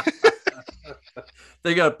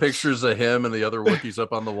 They got pictures of him and the other Wookiees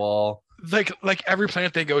up on the wall. Like every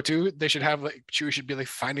planet they go to, they should have like Chewie should be like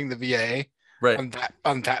finding the VA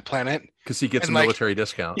on that planet because he gets a military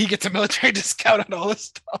discount. He gets a military discount on all this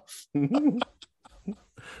stuff.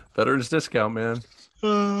 Veterans discount, man.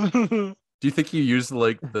 Do you think you used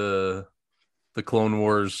like the Clone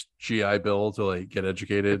Wars GI Bill to like get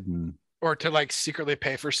educated or to like secretly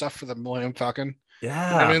pay for stuff for the Millennium Falcon?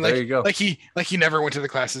 Yeah, I mean, like, there you go. Like he never went to the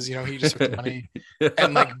classes, he just took the money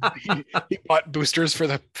and like he bought boosters for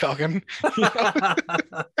the Falcon.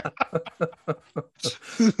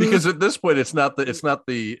 Because at this point, it's not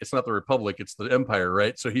the Republic, it's the Empire,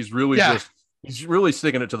 right? So he's really he's really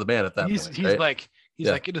sticking it to the man at that point. He's like,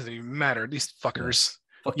 it doesn't even matter. These fuckers.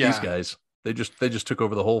 Fuck these guys. They just took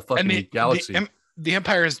over the whole fucking galaxy. The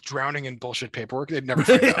Empire is drowning in bullshit paperwork. They'd never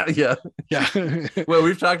find out. Yeah. Well,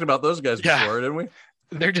 we've talked about those guys before, didn't we?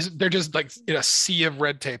 They're just like in a sea of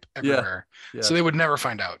red tape everywhere. Yeah. So they would never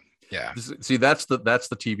find out. Yeah. See, that's the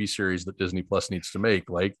TV series that Disney Plus needs to make,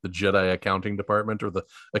 like the Jedi accounting department or the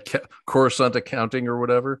Coruscant accounting or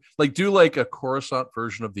whatever. Like do like a Coruscant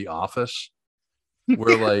version of The Office,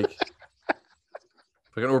 where like.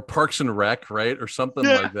 Or Parks and Rec, right, or something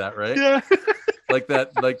like that, right? Yeah, like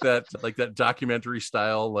that documentary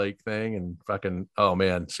style like thing, and fucking oh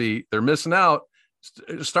man, see, they're missing out.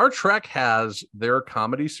 Star Trek has their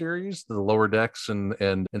comedy series, the Lower Decks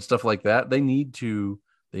and stuff like that. They need to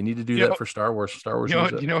do that for Star Wars. Star Wars.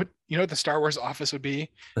 You know what the Star Wars office would be?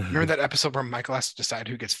 Remember that episode where Michael has to decide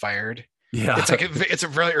who gets fired? Yeah, it's a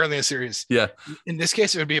really early in the series. Yeah. In this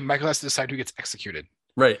case, it would be Michael has to decide who gets executed.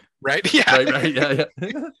 Right. Yeah. Right. Yeah.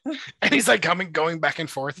 And he's like going back and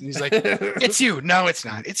forth, and he's like, "It's you. No, it's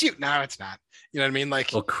not. It's you. No, it's not." You know what I mean?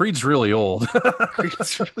 Like, well, Creed's really old.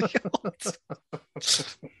 Creed's really old.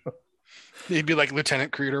 He'd be like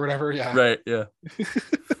Lieutenant Creed or whatever. Yeah. Right. Yeah.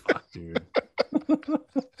 Fuck, dude.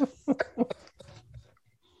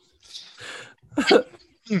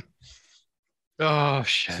 Oh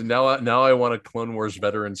shit! So now I want a Clone Wars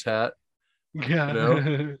veterans hat.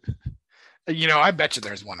 Yeah. I bet you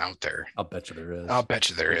there's one out there. I'll bet you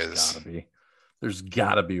there is. There's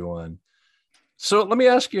gotta be one. So let me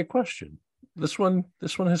ask you a question. This one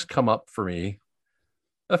has come up for me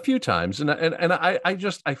a few times, and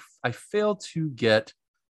I fail to get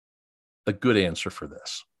a good answer for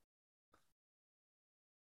this.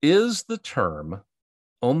 Is the term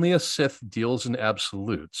 "only a Sith deals in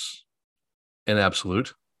absolutes" an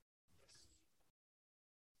absolute?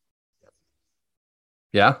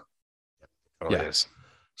 Yeah. Oh, yeah. It is.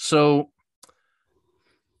 So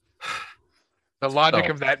the logic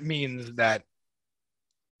of that means that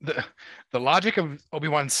the logic of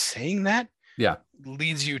Obi-Wan saying that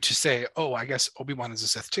leads you to say, oh, I guess Obi-Wan is a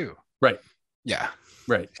Sith too. Right. Yeah.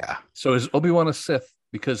 Right. Yeah. So is Obi-Wan a Sith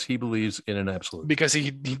because he believes in an absolute? Because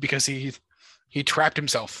he trapped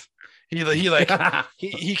himself. He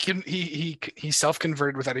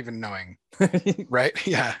self-converted without even knowing. Right?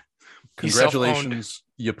 Yeah. Congratulations,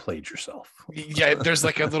 you played yourself. Yeah, there's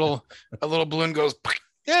like a little balloon goes,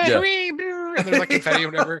 yeah. And there's like confetti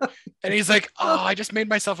or whatever. And he's like, oh, I just made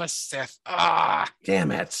myself a Sith.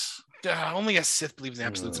 Damn it. Only a Sith believes in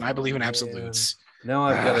absolutes, and I believe in absolutes. Now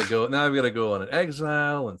I've got to go. Now I've got to go on an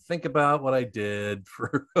exile and think about what I did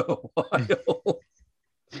for a while.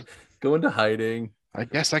 Go into hiding. I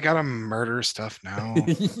guess I gotta murder stuff now.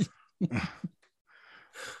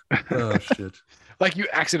 Oh shit! Like you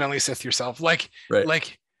accidentally Sith yourself. Like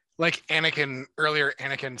Anakin earlier.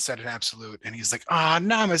 Anakin said an absolute, and he's like, "Ah,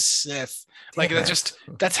 no, I'm a Sith." Like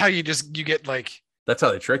that's how you get like. That's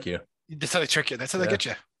how they trick you. That's how they trick you. That's how they get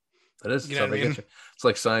you. That is, you know what I mean? It's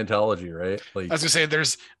like Scientology, right? Like I was gonna say,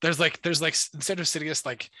 there's like instead of Sidious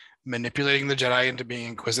like manipulating the Jedi into being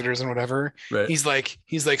Inquisitors and whatever, right. he's like,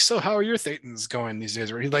 so how are your Thetans going these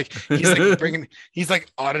days? Where he's like bringing, he's like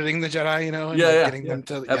auditing the Jedi, you know, and getting them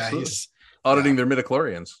to, he's auditing their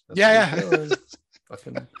midichlorians.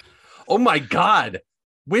 Fucking. Oh my god!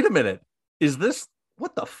 Wait a minute, is this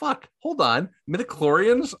what the fuck? Hold on,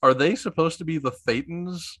 midichlorians, are they supposed to be the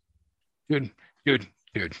Thetans?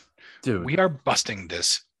 Dude, we are busting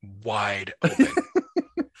this wide open.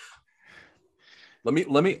 let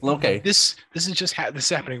me. Okay, this is just this is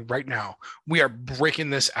happening right now. We are breaking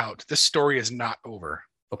this out. This story is not over.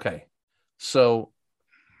 Okay, so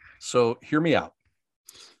hear me out.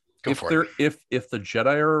 If the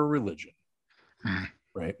Jedi are a religion,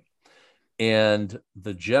 right, and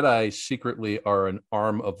the Jedi secretly are an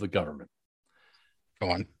arm of the government, go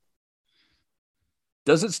on.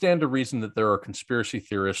 Does it stand to reason that there are conspiracy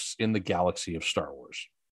theorists in the galaxy of Star Wars?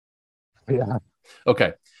 Yeah.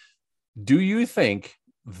 Okay. Do you think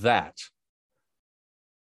that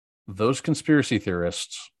those conspiracy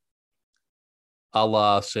theorists, a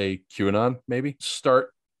la, say, QAnon, maybe, start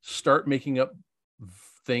making up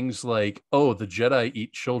things like, oh, the Jedi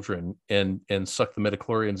eat children and suck the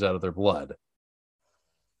midichlorians out of their blood?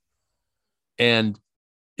 And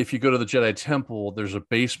if you go to the Jedi Temple, there's a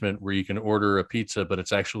basement where you can order a pizza, but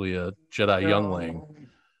it's actually a Jedi youngling.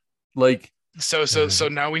 Like, so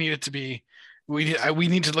now we need it to be. We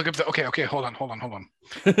need to look up the. Okay. Hold on.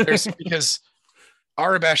 Because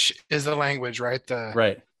Arabesh is the language, right?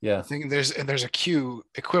 Right. Yeah. I think there's a Q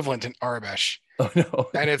equivalent in Arabesh. Oh no.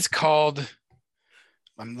 And it's called.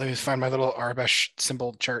 Let me find my little Arabesh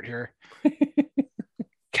symbol chart here.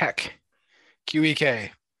 Kek, QEK.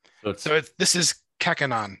 So this is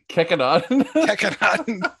Kekanon.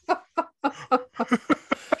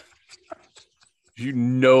 You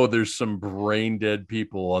know, there's some brain dead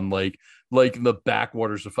people on like in the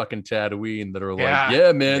backwaters of fucking Tatooine that are like,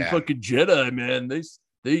 fucking Jedi, man. They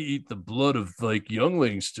eat the blood of like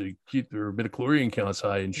younglings to keep their midichlorian counts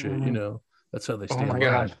high and shit. You know, that's how they stay alive.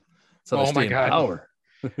 God. That's how they stay in power.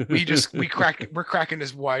 We're cracking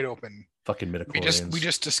this wide open. Fucking midichlorians. We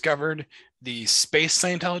just discovered the space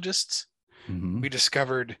Scientologists. Mm-hmm. We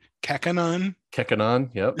discovered Kekanon.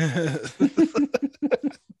 Yep.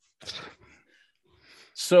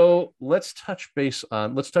 So let's touch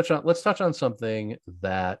on something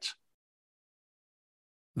that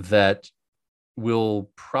will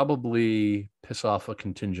probably piss off a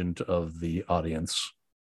contingent of the audience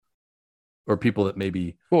or people that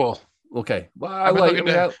maybe cool. Okay. Well,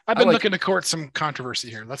 I've been looking to court some controversy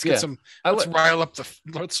here. Let's get some. Let's rile up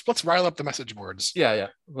the message boards. Yeah.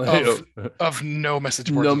 Of no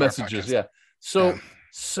message boards. No messages. Yeah. So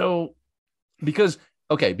because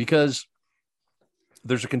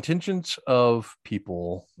there's a contingent of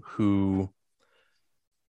people who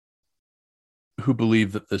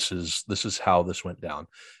believe that this is how this went down.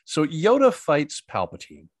 So Yoda fights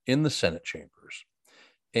Palpatine in the Senate chambers.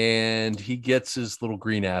 And he gets his little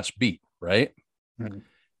green ass beat, right? Mm-hmm.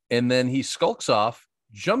 And then he skulks off,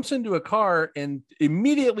 jumps into a car, and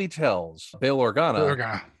immediately tells Bail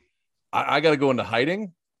Organa, I got to go into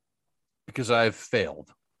hiding because I've failed.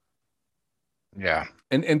 Yeah.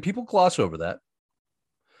 And people gloss over that.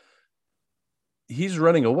 he's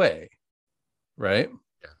running away, right?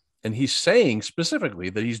 Yeah. And he's saying specifically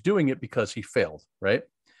that he's doing it because he failed, right?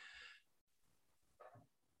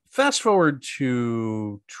 Fast forward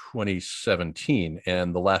to 2017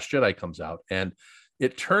 and The Last Jedi comes out, and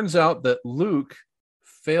it turns out that Luke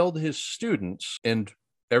failed his students and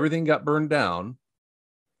everything got burned down,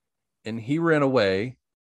 and he ran away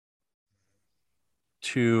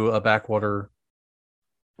to a backwater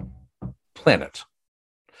planet.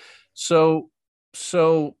 So,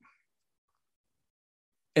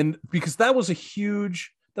 and because that was a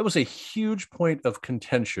huge point of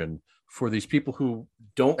contention for these people who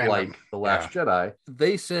don't like The Last Jedi.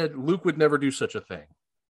 They said Luke would never do such a thing.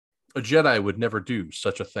 A Jedi would never do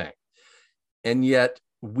such a thing. And yet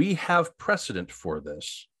we have precedent for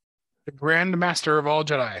this. The Grand Master of all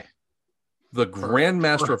Jedi. The Grand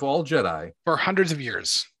Master of all Jedi. For hundreds of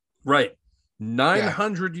years. Right.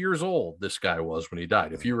 900 years old this guy was when he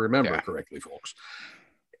died, if you remember correctly, folks.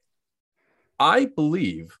 I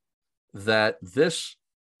believe that this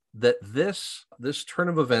turn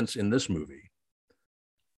of events in this movie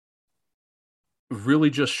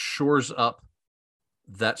really just shores up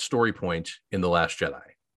that story point in The Last Jedi.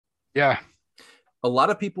 Yeah. A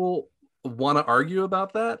lot of people want to argue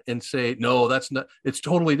about that and say, no, that's not, it's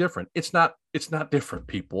totally different. It's not different,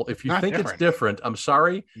 people. If you think it's different, I'm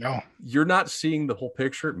sorry. No, you're not seeing the whole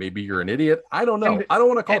picture. Maybe you're an idiot. I don't know. I don't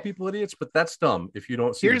want to call people idiots, but that's dumb if you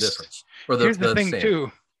don't see the difference. Or here's the thing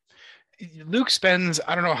too. Luke spends,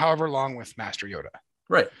 I don't know, however long with Master Yoda.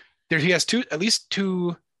 Right. There he has at least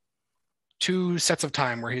two sets of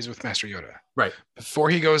time where he's with Master Yoda. Right.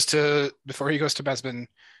 Before he goes to Bespin,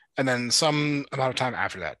 and then some amount of time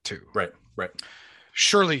after that too. Right.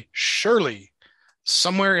 Surely,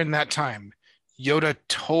 somewhere in that time, Yoda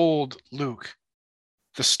told Luke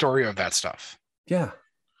the story of that stuff. Yeah.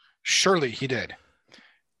 Surely he did.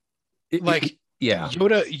 Yeah.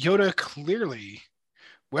 Yoda clearly,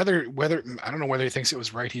 whether I don't know whether he thinks it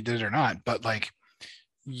was right he did it or not, but like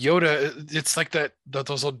Yoda, it's like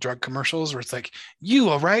those old drug commercials where it's like, you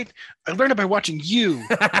all right? I learned it by watching you.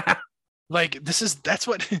 Like that's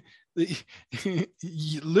what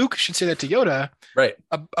Luke should say that to Yoda, right?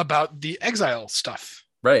 About the exile stuff,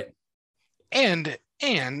 right? And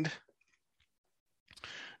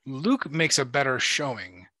Luke makes a better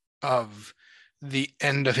showing of the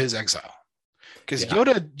end of his exile because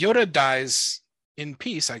Yoda dies in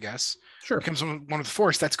peace, I guess. Sure, becomes one of the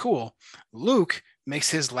Force. That's cool. Luke makes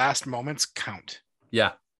his last moments count.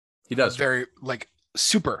 Yeah, he does. Very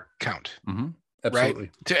super count. Mm-hmm. Absolutely.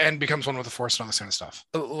 Right? And becomes one with the Force and all this kind of stuff.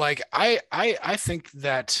 Like I think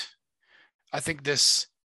this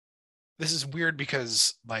is weird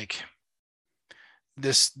because like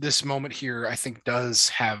this moment here I think does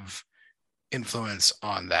have influence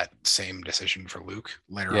on that same decision for Luke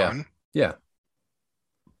later on. Yeah.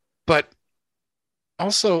 But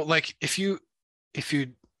also like if you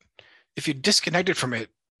disconnect it from it,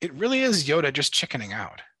 it really is Yoda just chickening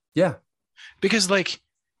out. Yeah. Because like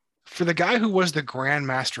for the guy who was the Grand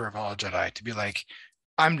Master of all Jedi to be like,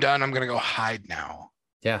 I'm done, I'm going to go hide now.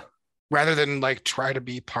 Yeah. Rather than like try to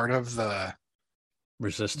be part of the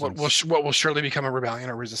resistance. What will surely become a rebellion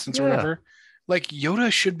or resistance or whatever. Like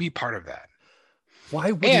Yoda should be part of that.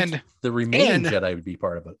 Why wouldn't the remaining Jedi would be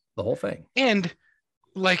part of it? The whole thing. And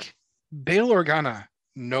like Bail Organa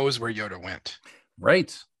knows where Yoda went.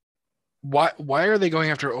 Right. Why are they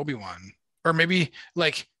going after Obi-Wan? Or maybe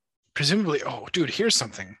like presumably, oh dude, here's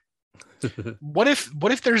something. What if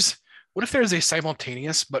there's a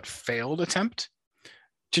simultaneous but failed attempt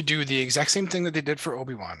to do the exact same thing that they did for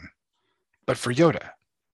Obi-Wan, but for Yoda,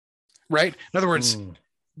 right? In other words,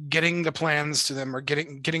 getting the plans to them or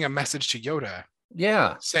getting a message to Yoda.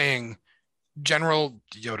 Yeah. Saying, General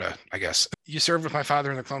Yoda, I guess, you served with my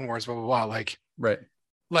father in the Clone Wars, blah, blah, blah. Like, right.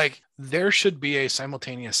 Like there should be a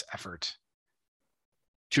simultaneous effort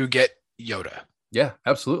to get Yoda. Yeah,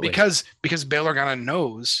 absolutely. Because Bail Organa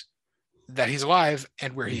knows that he's alive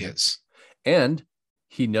and where he is. And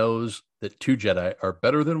he knows that 2 Jedi are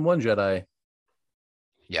better than 1 Jedi.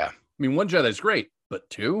 Yeah. I mean, 1 Jedi is great, but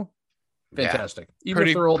 2? Fantastic. Yeah. Even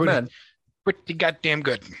if they're old men. Pretty goddamn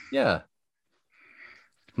good. Yeah.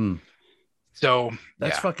 So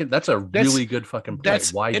that's a really good fucking play.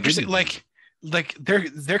 That's why interesting. Like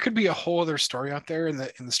there could be a whole other story out there in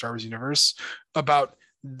the Star Wars universe about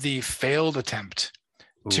the failed attempt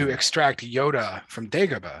to extract Yoda from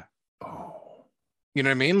Dagobah. Oh, you know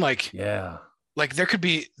what I mean? Like, yeah, like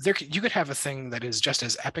you could have a thing that is just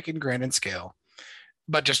as epic and grand in scale,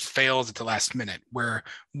 but just fails at the last minute. Where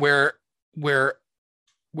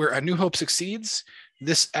A New Hope succeeds,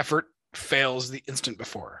 this effort fails the instant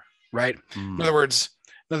before. Right. In other words,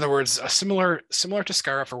 In other words, a similar to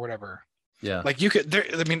Scarif or whatever. Yeah. Like you could there,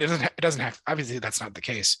 I mean, it doesn't have, obviously that's not the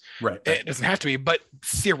case. Right. It doesn't have to be, but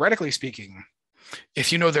theoretically speaking,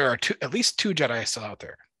 if you know there are at least two Jedi still out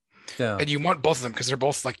there. Yeah. And you want both of them because they're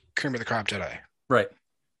both like cream of the crop Jedi. Right.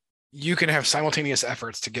 You can have simultaneous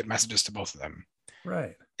efforts to get messages to both of them.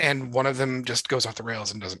 Right. And one of them just goes off the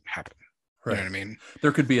rails and doesn't happen. Right. You know what I mean?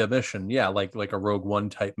 There could be a mission, like a Rogue One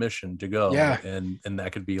type mission to go. Yeah. And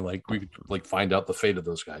that could be like, we could like find out the fate of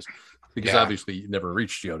those guys. Because obviously you never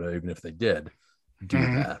reached Yoda, even if they did do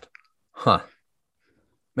that. Huh.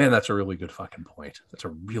 Man, that's a really good fucking point. That's a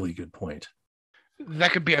really good point.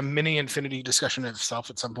 That could be a mini Infinity discussion of itself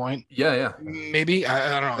at some point. Yeah. Maybe.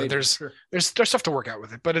 I don't know. Maybe, there's stuff to work out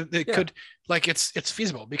with it, but it could, like, it's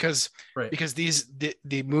feasible because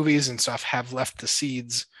the movies and stuff have left the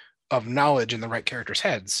seeds of knowledge in the right characters'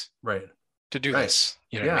 heads. Right. To do this.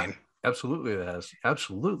 You know what I mean? Absolutely it has.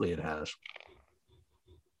 Absolutely it has.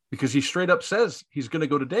 Because he straight up says he's going to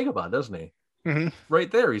go to Dagobah, doesn't he? Mm-hmm.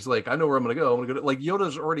 Right there. He's like, I know where I'm going to go. I'm going to go to, like,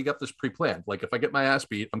 Yoda's already got this pre-planned. Like, if I get my ass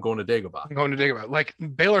beat, I'm going to Dagobah. Like,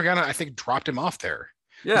 Bail Organa, I think, dropped him off there.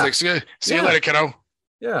 Yeah. He's like, see you later, kiddo.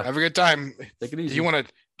 Yeah. Have a good time. Take it easy. Do you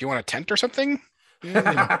want a tent or something?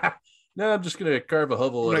 Yeah, no, I'm just going to carve a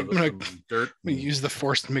hovel out of some dirt. We use the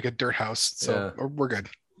Force to make a dirt house. So we're good.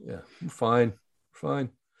 Yeah. Fine.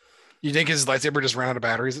 You think his lightsaber just ran out of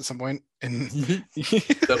batteries at some point? And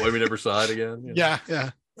that way we never saw it again. Yeah.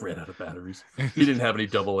 Ran out of batteries. He didn't have any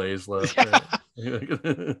double A's left. Right?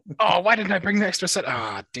 Oh, why didn't I bring the extra set?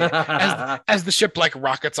 Oh, damn. As the ship like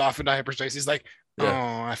rockets off into hyperspace, he's like, oh,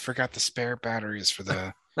 I forgot the spare batteries for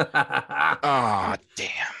the. Oh, damn.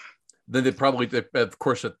 Then of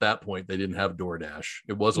course, at that point, they didn't have DoorDash.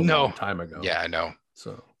 It was a long time ago. Yeah, I know.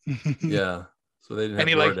 So, yeah. So they didn't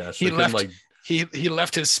have DoorDash. He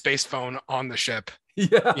left his space phone on the ship.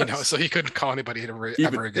 Yeah. So he couldn't call anybody ever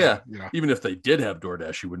again. Yeah. Even if they did have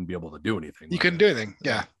DoorDash, you wouldn't be able to do anything. You couldn't do anything.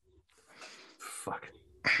 Yeah. Fuck.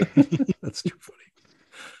 That's too funny.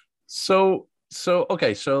 So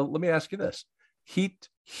okay. So let me ask you this. He's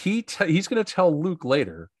going to tell Luke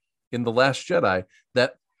later in The Last Jedi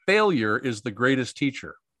that failure is the greatest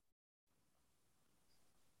teacher.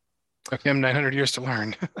 Took him 900 years to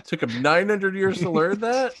learn. Took him 900 years to learn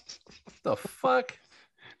that? What the fuck?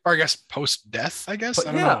 Or I guess post-death, I guess. But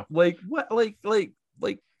I don't know. Like what? Like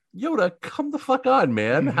Yoda, come the fuck on,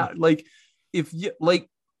 man. Mm-hmm. How, like, if you like,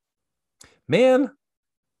 man,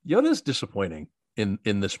 Yoda's disappointing in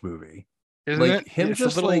this movie. Isn't it? Him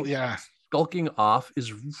just skulking off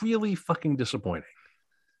is really fucking disappointing.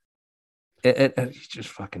 And he's just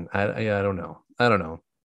fucking. I don't know.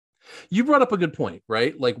 You brought up a good point,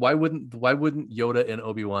 right? Like, why wouldn't Yoda and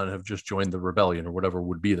Obi-Wan have just joined the rebellion or whatever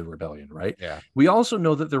would be the rebellion, right? Yeah. We also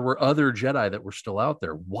know that there were other Jedi that were still out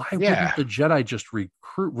there. Why wouldn't the Jedi just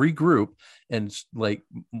regroup and like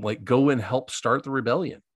go and help start the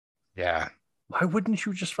rebellion? Yeah. Why wouldn't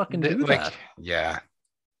you just fucking do that? Yeah.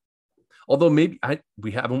 Although maybe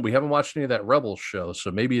we haven't watched any of that Rebels show,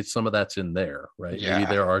 so maybe it's some of that's in there, right? Yeah.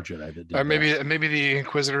 Maybe there are Jedi that did. Or maybe the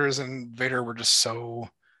Inquisitors and Vader were just so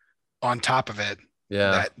on top of it,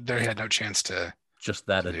 that they had no chance to just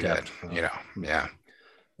that adept. Yeah.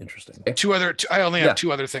 Interesting. I only have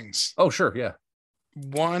two other things. Oh, sure, yeah.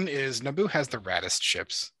 One is Naboo has the raddest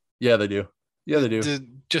ships. Yeah, they do.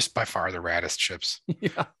 Just by far the raddest ships.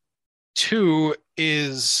 Yeah. Two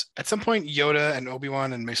is at some point Yoda and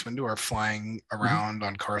Obi-Wan and Mace Windu are flying around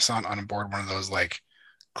on Coruscant on board one of those like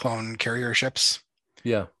clone carrier ships.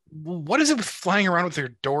 Yeah. What is it with flying around with their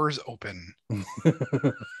doors open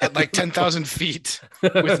at like 10,000 feet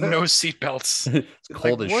with no seatbelts? It's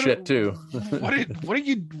cold as shit too. Why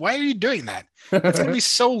are you doing that? It's gonna be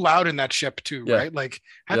so loud in that ship too, right? Like,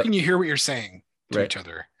 how can you hear what you're saying to each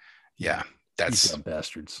other? Yeah, that's dumb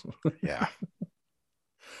bastards. Yeah.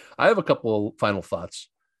 I have a couple of final thoughts.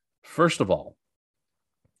 First of all,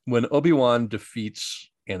 when Obi-Wan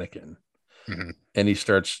defeats Anakin and he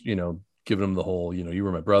starts, giving him the whole, you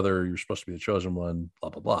were my brother, you're supposed to be the chosen one,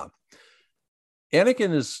 blah, blah, blah.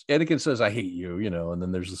 Anakin says, I hate you, and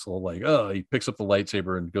then there's this little like, he picks up the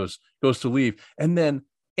lightsaber and goes to leave. And then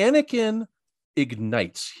Anakin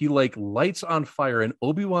ignites. He like lights on fire and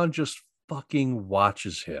Obi-Wan just fucking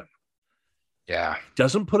watches him. Yeah.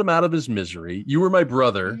 Doesn't put him out of his misery. You were my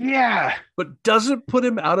brother. Yeah. But doesn't put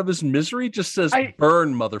him out of his misery. Just says,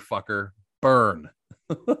 burn, motherfucker. Burn.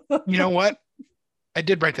 You know what? I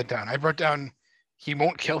did write that down. I wrote down, he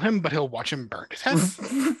won't kill him, but he'll watch him burn to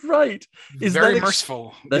death. Right. Is very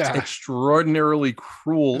merciful. That's extraordinarily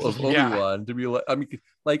cruel of Obi-Wan to be like, I mean,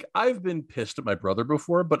 like I've been pissed at my brother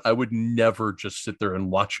before, but I would never just sit there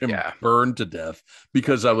and watch him burn to death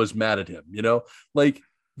because I was mad at him, Like,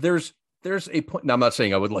 there's a point. Now, I'm not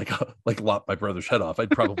saying I would like lop my brother's head off.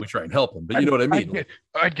 I'd probably try and help him, but you know what I mean.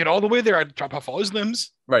 I'd get all the way there. I'd chop off all his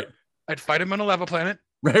limbs. Right. I'd fight him on a lava planet.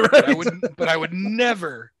 Right. But I would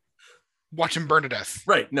never watch him burn to death.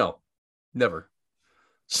 Right. No, never.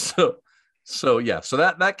 So yeah. So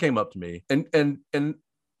that came up to me, and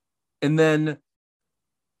then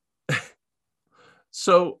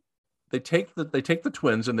so they take the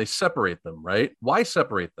twins and they separate them. Right? Why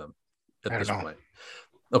separate them at this point?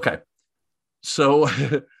 Okay. So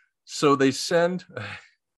they send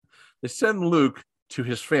Luke to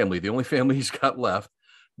his family, the only family he's got left,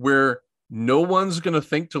 where no one's going to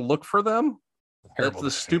think to look for them. That's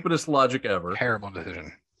the stupidest logic ever. Terrible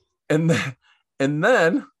decision. And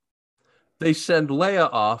then they send Leia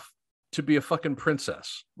off to be a fucking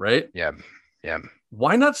princess, right? Yeah. Yeah.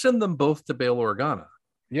 Why not send them both to Bail Organa?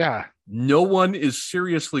 Yeah. No one is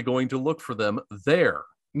seriously going to look for them there.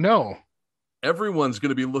 No. Everyone's going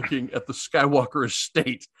to be looking at the Skywalker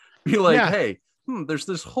estate. Be like, hey, there's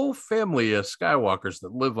this whole family of Skywalkers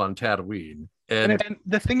that live on Tatooine. And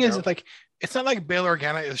the thing is, like, it's not like Bail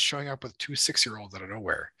Organa is showing up with 2 6-year-olds out of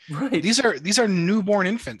nowhere. Right. These are newborn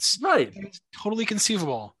infants. Right. It's totally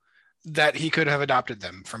conceivable that he could have adopted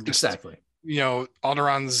them from just, exactly.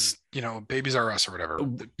 Alderaan's, Babies R Us or whatever.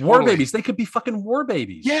 War babies. They could be fucking war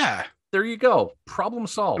babies. Yeah. There you go. Problem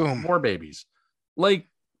solved. Boom. War babies. Like,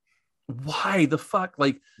 why the fuck?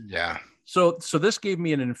 Like, yeah. So this gave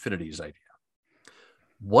me an Infinities idea.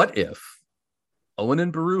 What if Owen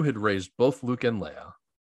and Beru had raised both Luke and Leia?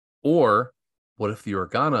 Or what if the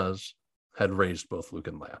Organas had raised both Luke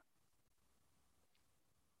and Leia?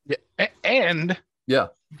 Yeah. And yeah,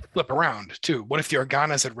 flip around too. What if the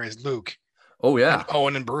Organas had raised Luke? Oh yeah. And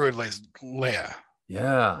Owen and Beru had raised Leia.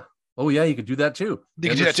 Yeah. Oh yeah, you could do that too. You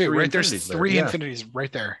could do that too, right? There's 3 Infinities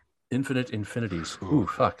right there. Infinite Infinities. Ooh,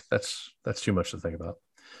 fuck. That's too much to think about.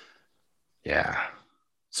 Yeah.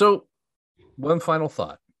 So, one final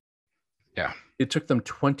thought. Yeah. It took them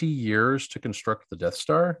 20 years to construct the Death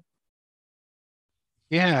Star.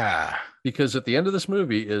 Yeah. Because at the end of this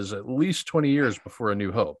movie is at least 20 years before A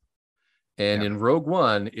New Hope. And in Rogue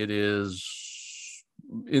One, it is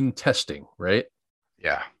in testing, right?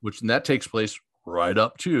 Yeah. And that takes place right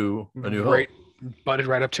up to A New Hope. Butted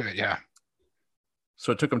right up to it, yeah.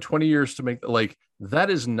 So it took them 20 years to make, that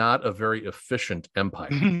is not a very efficient empire.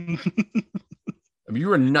 I mean,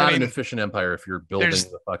 you are not an efficient empire if you're building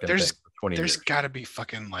the fucking thing for 20 years. There's got to be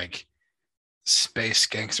fucking, space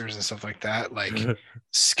gangsters and stuff like that,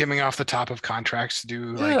 skimming off the top of contracts to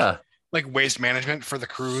do, waste management for the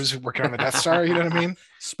crews working on the Death Star, you know what I mean?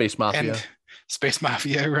 Space Mafia.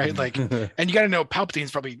 Right? And you got to know Palpatine's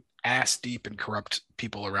probably ass deep and corrupt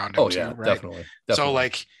people around him too, right? Definitely. So,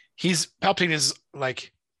 Palpatine is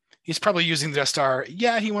he's probably using the Death Star.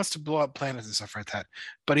 Yeah, he wants to blow up planets and stuff like that.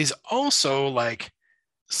 But he's also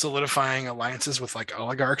solidifying alliances with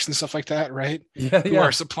oligarchs and stuff like that, right? Yeah, who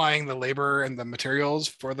are supplying the labor and the materials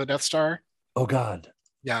for the Death Star. Oh God.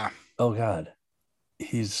 Yeah. Oh God.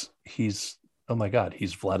 He's oh my God.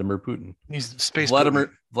 He's Vladimir Putin. He's space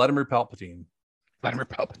Vladimir Palpatine. Vladimir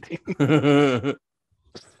Palpatine.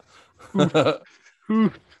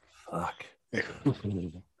 Fuck.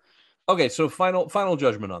 Okay, so final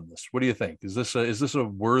judgment on this. What do you think? Is this a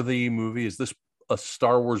worthy movie? Is this a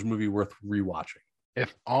Star Wars movie worth rewatching?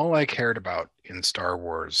 If all I cared about in Star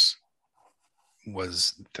Wars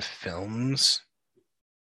was the films,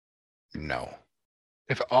 no.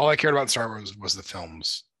 If all I cared about in Star Wars was the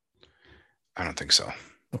films, I don't think so.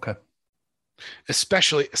 Okay.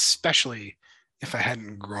 Especially if I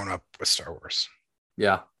hadn't grown up with Star Wars.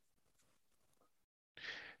 Yeah.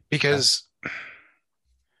 Because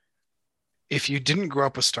if you didn't grow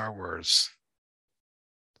up with Star Wars,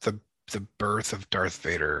 the birth of Darth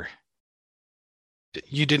Vader,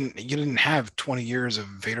 you didn't have 20 years of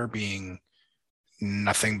Vader being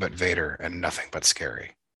nothing but Vader and nothing but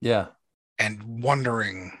scary. Yeah. And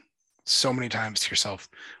wondering so many times to yourself,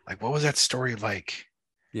 what was that story like?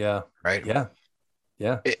 Yeah. Right. Yeah.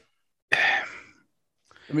 Yeah. I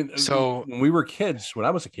mean, so when we were kids, when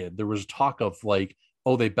I was a kid, there was talk of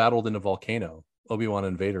they battled in a volcano. Obi-Wan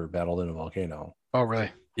and Vader battled in a volcano. Oh,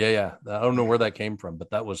 really? Yeah. I don't know where that came from,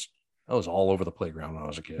 but that was all over the playground when I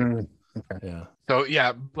was a kid. Okay. Yeah. So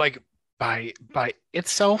yeah, by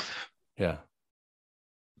itself. Yeah.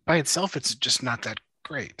 By itself, it's just not that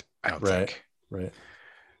great, I don't think. Right.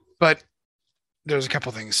 But there's a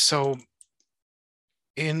couple things. So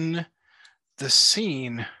in the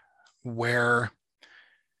scene where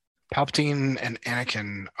Palpatine and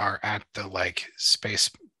Anakin are at the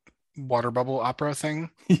space water bubble opera thing.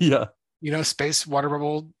 Yeah. Space water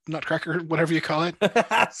bubble nutcracker, whatever you call it.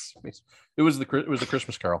 It was the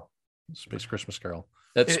Christmas Carol, Space Christmas Carol.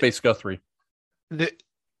 That's Space Guthrie. The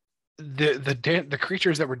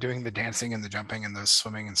creatures that were doing the dancing and the jumping and the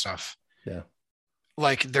swimming and stuff. Yeah.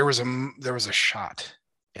 Like there was a shot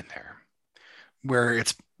in there where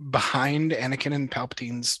it's behind Anakin and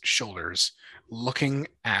Palpatine's shoulders, looking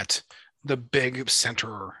at the big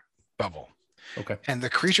center bubble. Okay. And the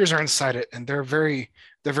creatures are inside it, and they're very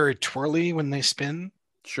twirly when they spin.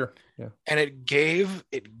 Sure. Yeah. And it gave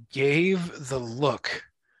the look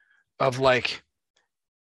of like,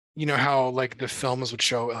 how like the films would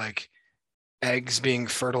show like eggs being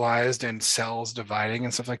fertilized and cells dividing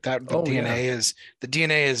and stuff like that. The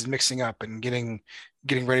DNA is mixing up and getting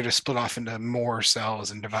ready to split off into more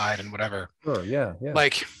cells and divide and whatever. Sure. Yeah. Yeah.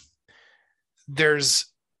 Like there's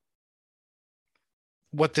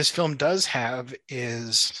what this film does have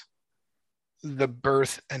is the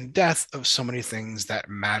birth and death of so many things that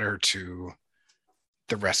matter to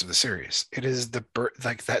the rest of the series. It is the birth,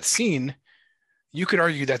 like that scene. You could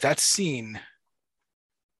argue that scene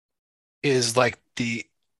is like the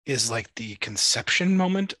conception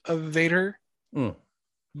moment of Vader,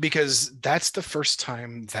 because that's the first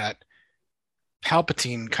time that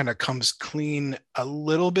Palpatine kind of comes clean a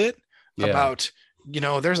little bit about,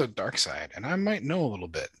 there's a dark side, and I might know a little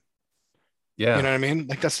bit. Yeah, you know what I mean.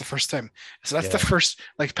 Like that's the first time. So that's the first.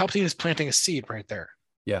 Like Palpatine is planting a seed right there.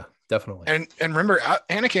 Yeah, definitely. And remember,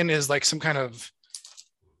 Anakin is like some kind of,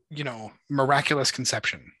 miraculous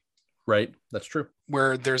conception. Right, that's true.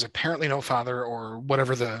 Where there's apparently no father, or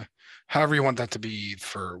whatever however you want that to be,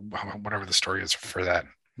 for whatever the story is for that.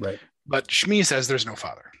 Right. But Shmi says there's no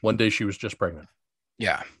father. One day she was just pregnant.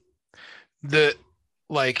 Yeah.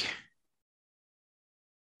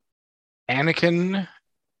 Anakin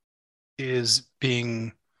is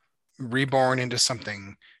being reborn into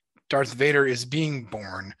something. Darth Vader is being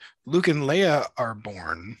born. Luke and Leia are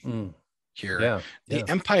born here. Yeah. The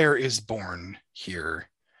Empire is born here.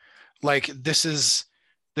 Like there's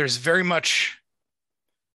very much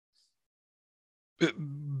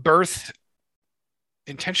birth,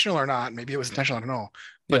 intentional or not. Maybe it was intentional, I don't know.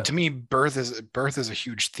 But to me, birth is a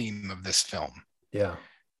huge theme of this film. Yeah.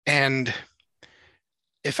 And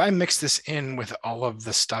if I mix this in with all of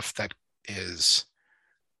the stuff that is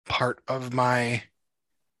part of my,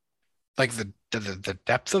 like the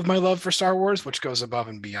depth of my love for Star Wars, which goes above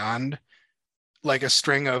and beyond like a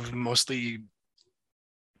string of mostly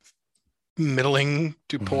middling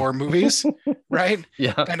to poor movies, right?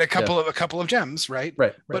 Yeah. And a couple of gems, right?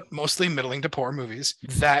 Right. But mostly middling to poor movies.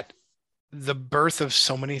 That the birth of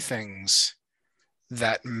so many things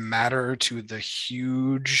that matter to the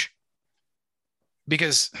huge,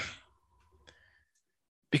 because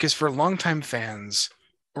for longtime fans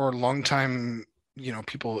or longtime,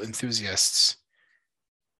 people, enthusiasts,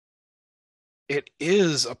 it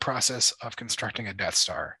is a process of constructing a Death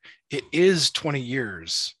Star. It is 20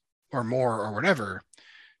 years or more or whatever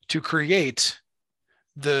to create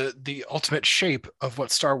the ultimate shape of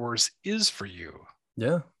what Star Wars is for you.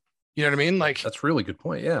 Yeah. You know what I mean? Like that's a really good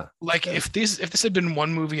point. Yeah. Like if this had been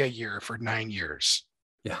one movie a year for 9 years.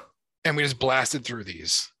 Yeah. And we just blasted through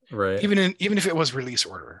these. Right. Even if it was release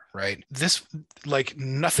order, right? This, like,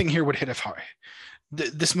 nothing here would hit as hard.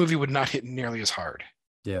 This movie would not hit nearly as hard.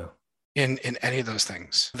 Yeah. In any of those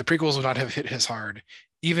things. The prequels would not have hit as hard.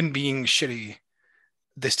 Even being shitty,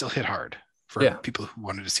 they still hit hard for people who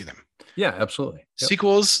wanted to see them. Yeah, absolutely. Yep.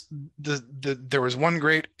 Sequels, there was one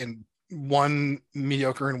great and one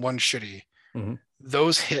mediocre and one shitty. Mm-hmm.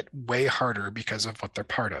 Those hit way harder because of what they're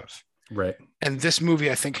part of. Right. And this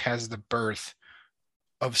movie, I think, has the birth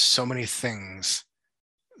of so many things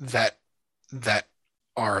that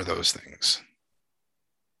are those things.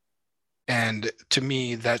 And to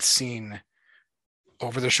me, that scene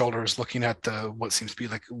over the shoulders, looking at what seems to be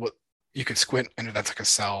like what you could squint and that's like a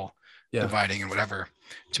cell dividing and whatever.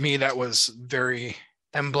 To me, that was very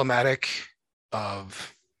emblematic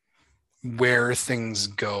of where things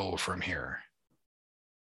go from here.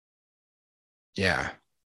 Yeah.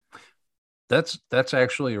 That's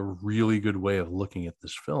actually a really good way of looking at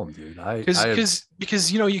this film, dude.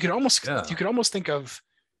 Because you could almost think of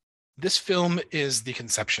this film is the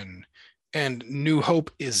conception and New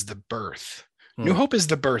Hope is the birth. New Hope is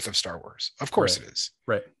the birth of Star Wars. Of course it is.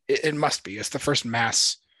 Right. It must be. It's the first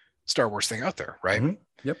mass Star Wars thing out there, right?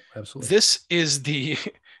 Mm-hmm. Yep, absolutely. This is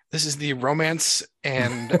the romance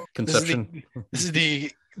and conception. This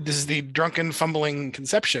is the drunken fumbling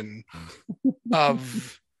conception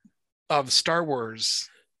of Star Wars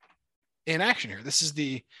in action here. This is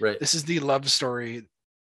the love story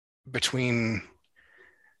between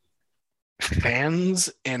fans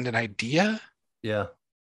and an idea. Yeah.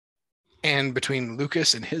 And between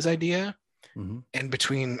Lucas and his idea, and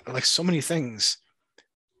between like so many things,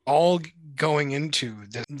 all going into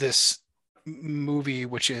this movie,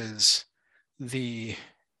 which is the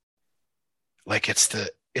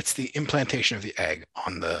implantation of the egg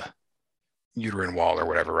on the uterine wall or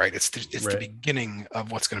whatever, right? It's the beginning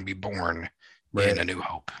of what's going to be born in A New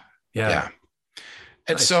Hope. Yeah.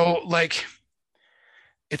 And so like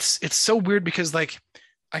it's so weird because like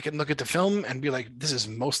I can look at the film and be like, this is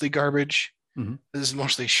mostly garbage. This is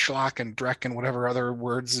mostly schlock and dreck and whatever other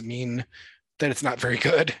words mean that it's not very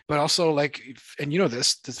good. But also like, and you know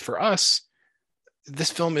this for us,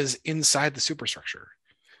 this film is inside the superstructure.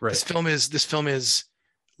 Right. This film is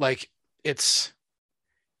like it's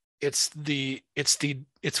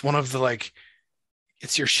one of the like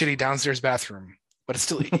it's your shitty downstairs bathroom, but it's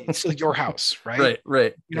still your house, right?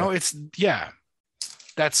 Right. You know,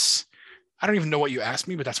 that's I don't even know what you asked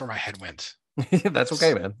me, but that's where my head went. That's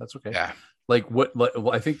okay, man. That's okay. Yeah. Like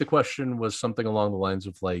I think the question was something along the lines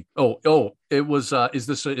of like, it was, is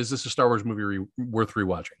this a Star Wars movie worth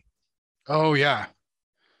rewatching? Oh yeah.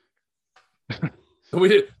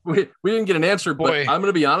 we didn't get an answer, but I'm going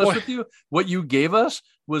to be honest with you. What you gave us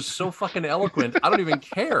was so fucking eloquent. I don't even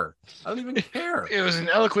care. It was an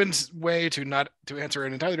eloquent way to answer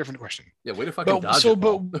an entirely different question. Yeah. Way to fucking dodge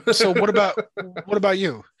it. So what about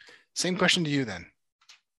you? Same question to you then.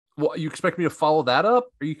 Well, you expect me to follow that up?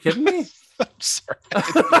 Are you kidding me? I'm sorry.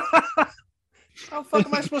 How the fuck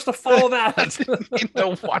am I supposed to follow that? I didn't mean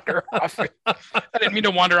to wander off. I didn't mean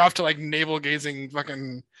to wander off to like navel gazing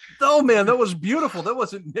fucking. No, man, that was beautiful. That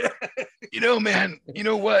wasn't. Man, you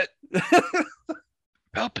know what?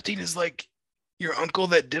 Palpatine is like your uncle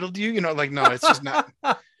that diddled you. You know, like no, it's just not.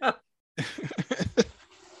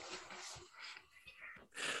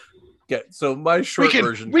 Yeah, so my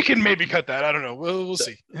version. We can maybe cut that. I don't know. We'll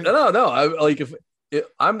see. No. I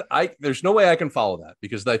like there's no way I can follow that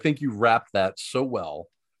because I think you wrapped that so well,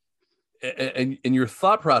 and your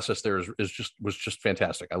thought process there was just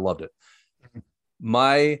fantastic. I loved it.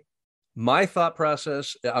 My thought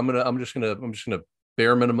process. I'm just gonna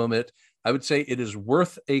bare minimum it. I would say it is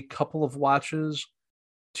worth a couple of watches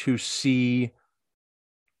to see,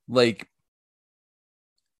 like,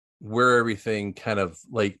 where everything kind of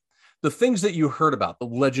like. The things that you heard about, the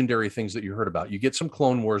legendary things that you heard about, you get some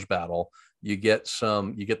Clone Wars battle, you get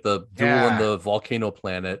the duel on the volcano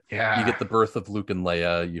planet, you get the birth of Luke and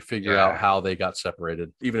Leia, you figure out how they got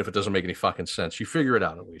separated, even if it doesn't make any fucking sense, you figure it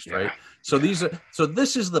out at least, right? So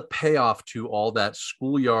this is the payoff to all that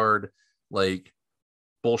schoolyard like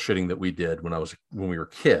bullshitting that we did when we were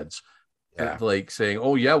kids, like saying,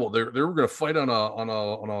 oh yeah, well they were going to fight on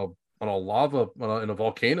a lava in a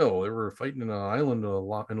volcano. They were fighting in an island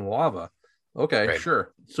in lava. Okay, right.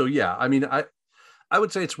 Sure. So yeah, I mean, I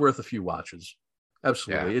would say it's worth a few watches.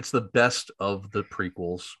 Absolutely, it's the best of the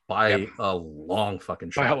prequels by a long fucking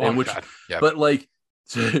shot. But like,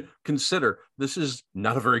 consider this is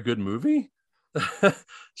not a very good movie.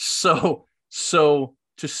 so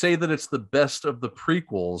to say that it's the best of the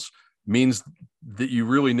prequels means that you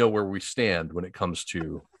really know where we stand when it comes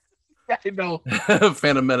to. I know.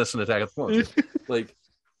 Phantom Menace and Attack of the Clones. Like,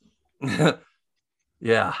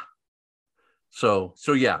 yeah. So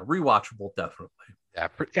yeah, rewatchable, definitely.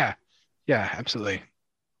 Yeah, absolutely.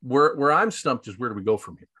 Where I'm stumped is where do we go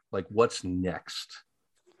from here? Like, what's next?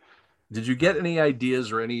 Did you get any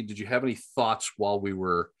ideas or did you have any thoughts while you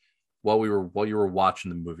were watching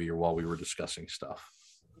the movie or while we were discussing stuff?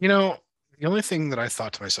 You know, the only thing that I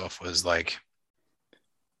thought to myself was like,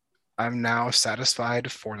 I'm now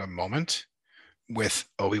satisfied for the moment with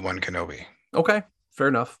Obi-Wan Kenobi. Okay, fair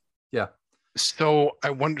enough. Yeah. So I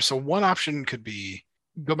wonder. So one option could be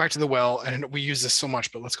go back to the well, and we use this so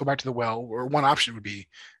much, but let's go back to the well. Or one option would be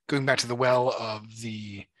going back to the well of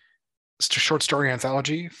the short story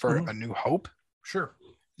anthology for A New Hope. Sure.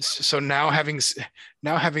 So now having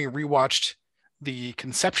rewatched the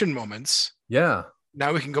conception moments, now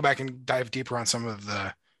we can go back and dive deeper on some of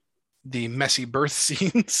the messy birth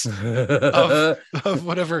scenes of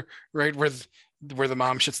whatever, right, where the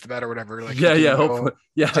mom shits the bed or whatever. Like hopefully.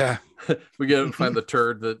 We get find the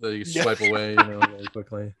turd that they swipe away, really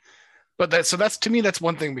quickly. But that's to me, that's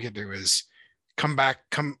one thing we could do is take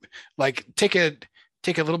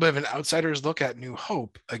a little bit of an outsider's look at New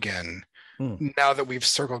Hope again. Now that we've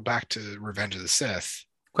circled back to Revenge of the Sith.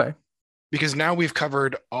 Okay. Because now we've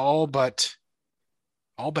covered all but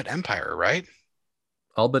Empire, right?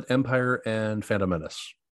 All but Empire and Phantom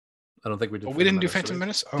Menace. I don't think we did. We didn't do Phantom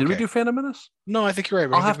Menace. Okay. Did we do Phantom Menace? No, I think you're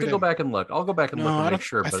right. I'll have to go back and look. I'll go back and look and make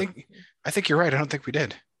sure. I think you're right. I don't think we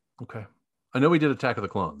did. Okay. I know we did Attack of the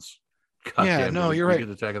Clones. You're right.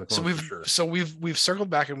 Attack of the Clones, so we've circled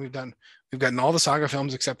back and we've gotten all the saga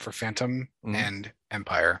films except for Phantom and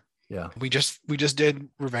Empire. Yeah. We just did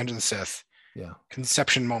Revenge of the Sith. Yeah.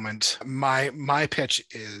 Conception moment. My pitch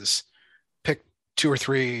is pick 2 or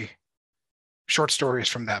 3 short stories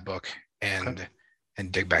from that book and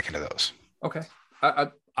dig back into those. Okay. I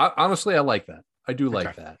honestly, I like that. I do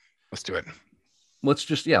like that. Let's do it. Let's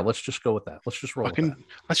just go with that. Let's just roll with that.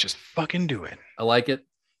 Let's just fucking do it. I like it.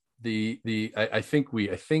 I think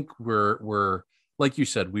we're like you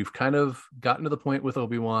said, we've kind of gotten to the point with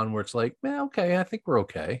Obi-Wan where it's like, okay, I think we're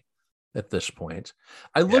okay at this point.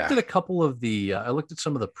 I looked at a couple of I looked at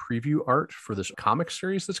some of the preview art for this comic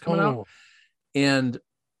series that's coming out, and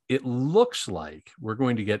it looks like we're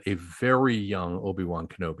going to get a very young Obi-Wan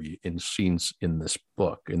Kenobi in scenes in this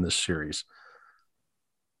book, in this series.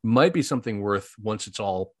 Might be something worth, once it's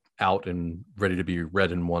all out and ready to be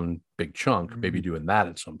read in one big chunk, maybe doing that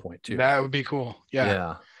at some point too. That would be cool.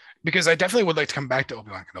 Yeah. Because I definitely would like to come back to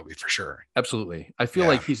Obi-Wan Kenobi for sure. Absolutely. I feel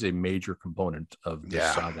like he's a major component of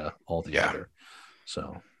this saga altogether. Yeah.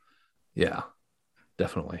 So yeah,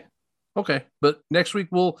 definitely. Okay. But next week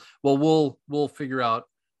we'll figure out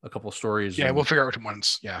a couple of stories. Yeah, we'll figure out which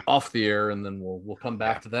ones. Yeah. Off the air, and then we'll come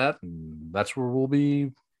back to that. And that's where we'll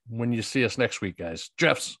be when you see us next week, guys.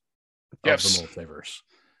 Jeff's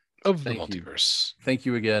of the multiverse. Thank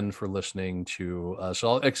you again for listening to us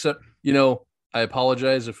all. Except, I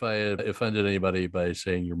apologize if I offended anybody by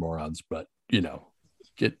saying you're morons, but just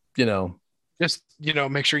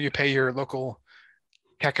make sure you pay your local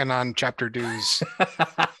Kekanon chapter dues.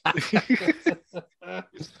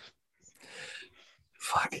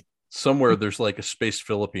 Fuck. Somewhere there's like a Space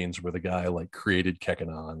Philippines where the guy like created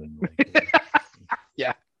Kekanon and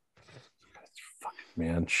yeah. Fuck,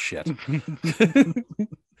 man, shit.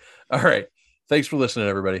 All right. Thanks for listening,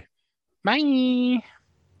 everybody. Bye.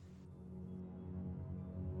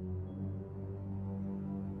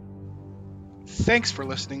 Thanks for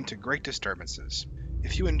listening to Great Disturbances.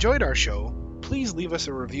 If you enjoyed our show, please leave us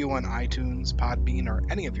a review on iTunes, Podbean, or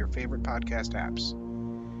any of your favorite podcast apps.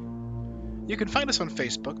 You can find us on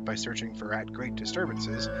Facebook by searching for @Great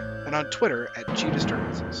Disturbances and on Twitter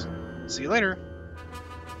 @GDisturbances. See you later.